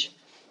sewage.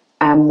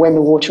 And when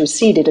the water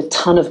receded, a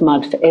ton of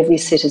mud for every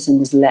citizen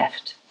was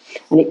left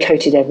and it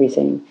coated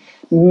everything.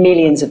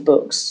 Millions of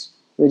books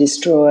were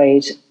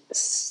destroyed.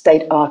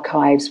 State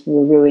archives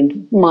were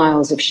ruined,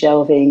 miles of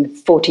shelving,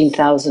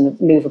 14,000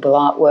 movable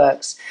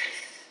artworks,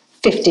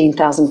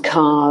 15,000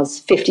 cars,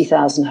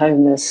 50,000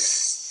 homeless,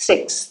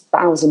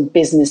 6,000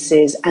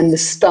 businesses, and the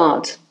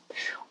start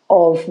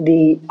of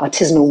the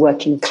artisanal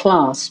working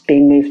class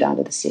being moved out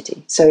of the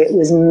city. So it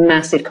was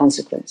massive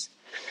consequence.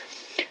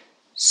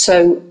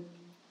 So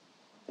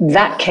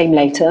that came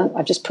later.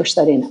 I've just pushed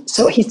that in.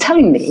 So he's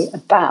telling me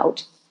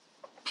about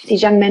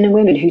these young men and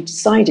women who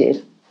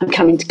decided, I'm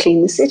coming to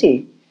clean the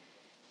city.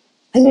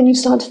 And then you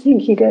start to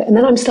think, and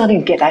then I'm starting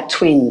to get that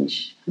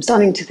twinge. I'm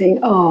starting to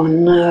think, oh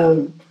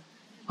no,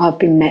 I've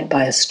been met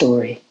by a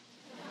story.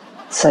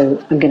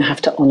 So I'm going to have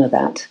to honour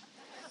that.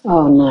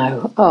 Oh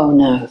no.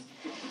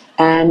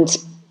 And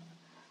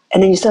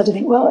then you start to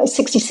think, well, it's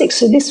 66,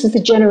 so this was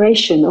the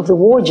generation of the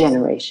war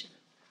generation.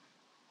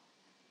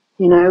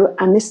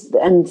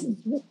 And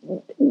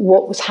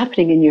what was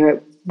happening in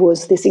Europe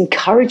was this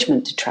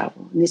encouragement to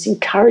travel, and this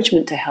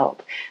encouragement to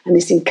help, and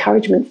this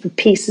encouragement for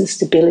peace and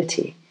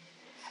stability.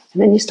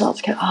 And then you start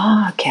to go,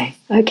 okay.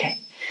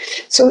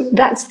 So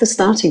that's the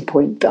starting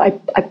point. I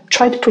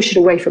tried to push it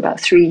away for about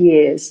 3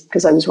 years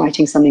because I was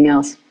writing something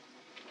else.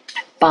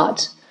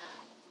 But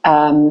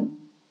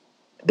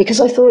because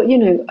I thought,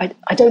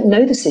 I don't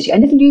know the city. I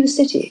never knew the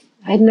city.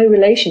 I had no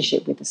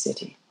relationship with the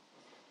city.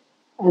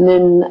 And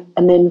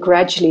then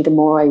gradually, the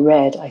more I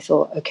read, I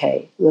thought,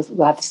 okay, we'll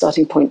have the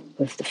starting point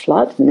of the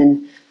flood. And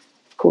then,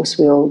 of course,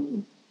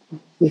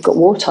 we've got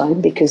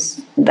wartime, because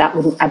that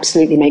wouldn't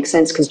absolutely make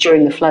sense, because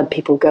during the flood,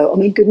 people go, oh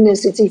my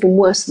goodness, it's even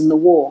worse than the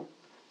war.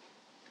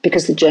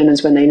 Because the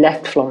Germans, when they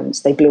left Florence,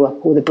 they blew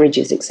up all the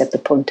bridges except the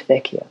Ponte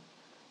Vecchio,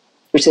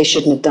 which they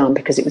shouldn't have done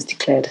because it was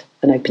declared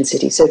an open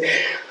city. So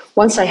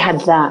once I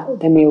had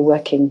that, then we were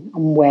working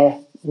on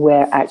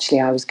where actually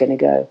I was going to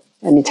go.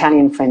 An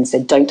Italian friend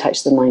said, don't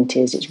touch the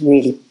 90s, it's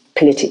really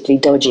politically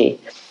dodgy.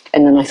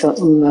 And then I thought,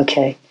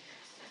 okay.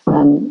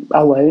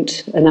 I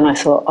won't. And then I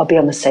thought, I'll be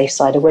on the safe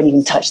side. I won't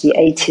even touch the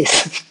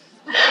 80s.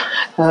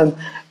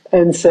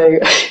 And so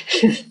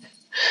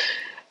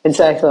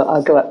I thought,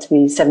 I'll go up to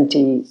the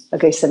 70, I'll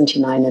go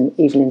 79 and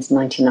Evelyn's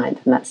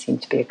 99th, and that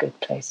seemed to be a good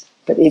place.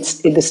 But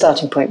the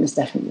starting point was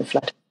definitely the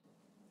flood.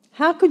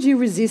 How could you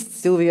resist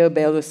Silvio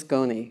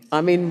Berlusconi?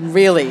 I mean,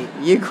 really,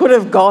 you could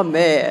have gone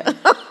there.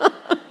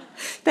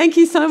 Thank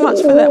you so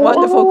much for that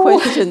wonderful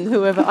question,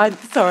 where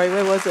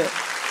was it?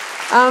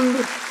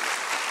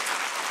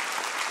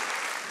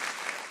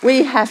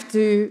 We have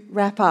to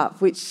wrap up,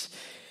 which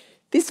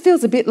this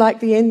feels a bit like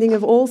the ending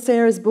of all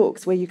Sarah's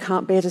books, where you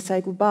can't bear to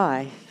say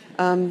goodbye.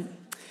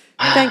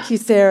 Thank you,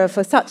 Sarah,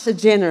 for such a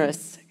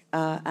generous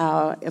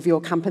hour of your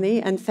company,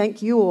 and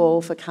thank you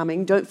all for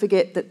coming. Don't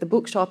forget that the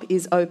bookshop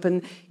is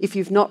open. If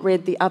you've not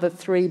read the other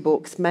 3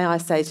 books, may I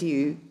say to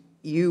you,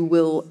 you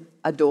will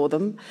adore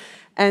them.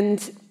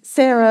 And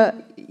Sarah,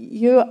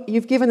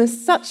 you've given us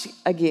such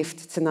a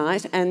gift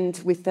tonight, and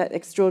with that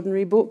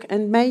extraordinary book,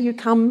 and may you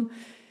come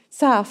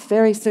south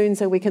very soon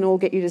so we can all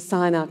get you to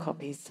sign our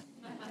copies.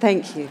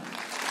 Thank you.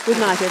 Good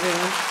night,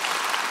 everyone.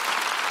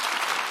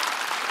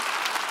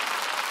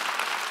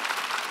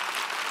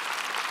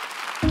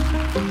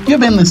 You've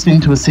been listening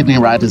to a Sydney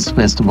Writers'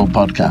 Festival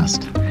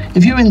podcast.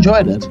 If you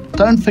enjoyed it,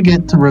 don't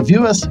forget to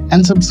review us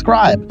and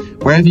subscribe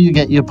wherever you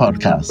get your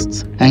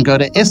podcasts, and go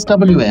to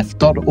swf.org.au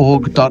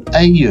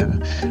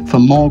for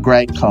more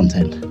great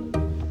content.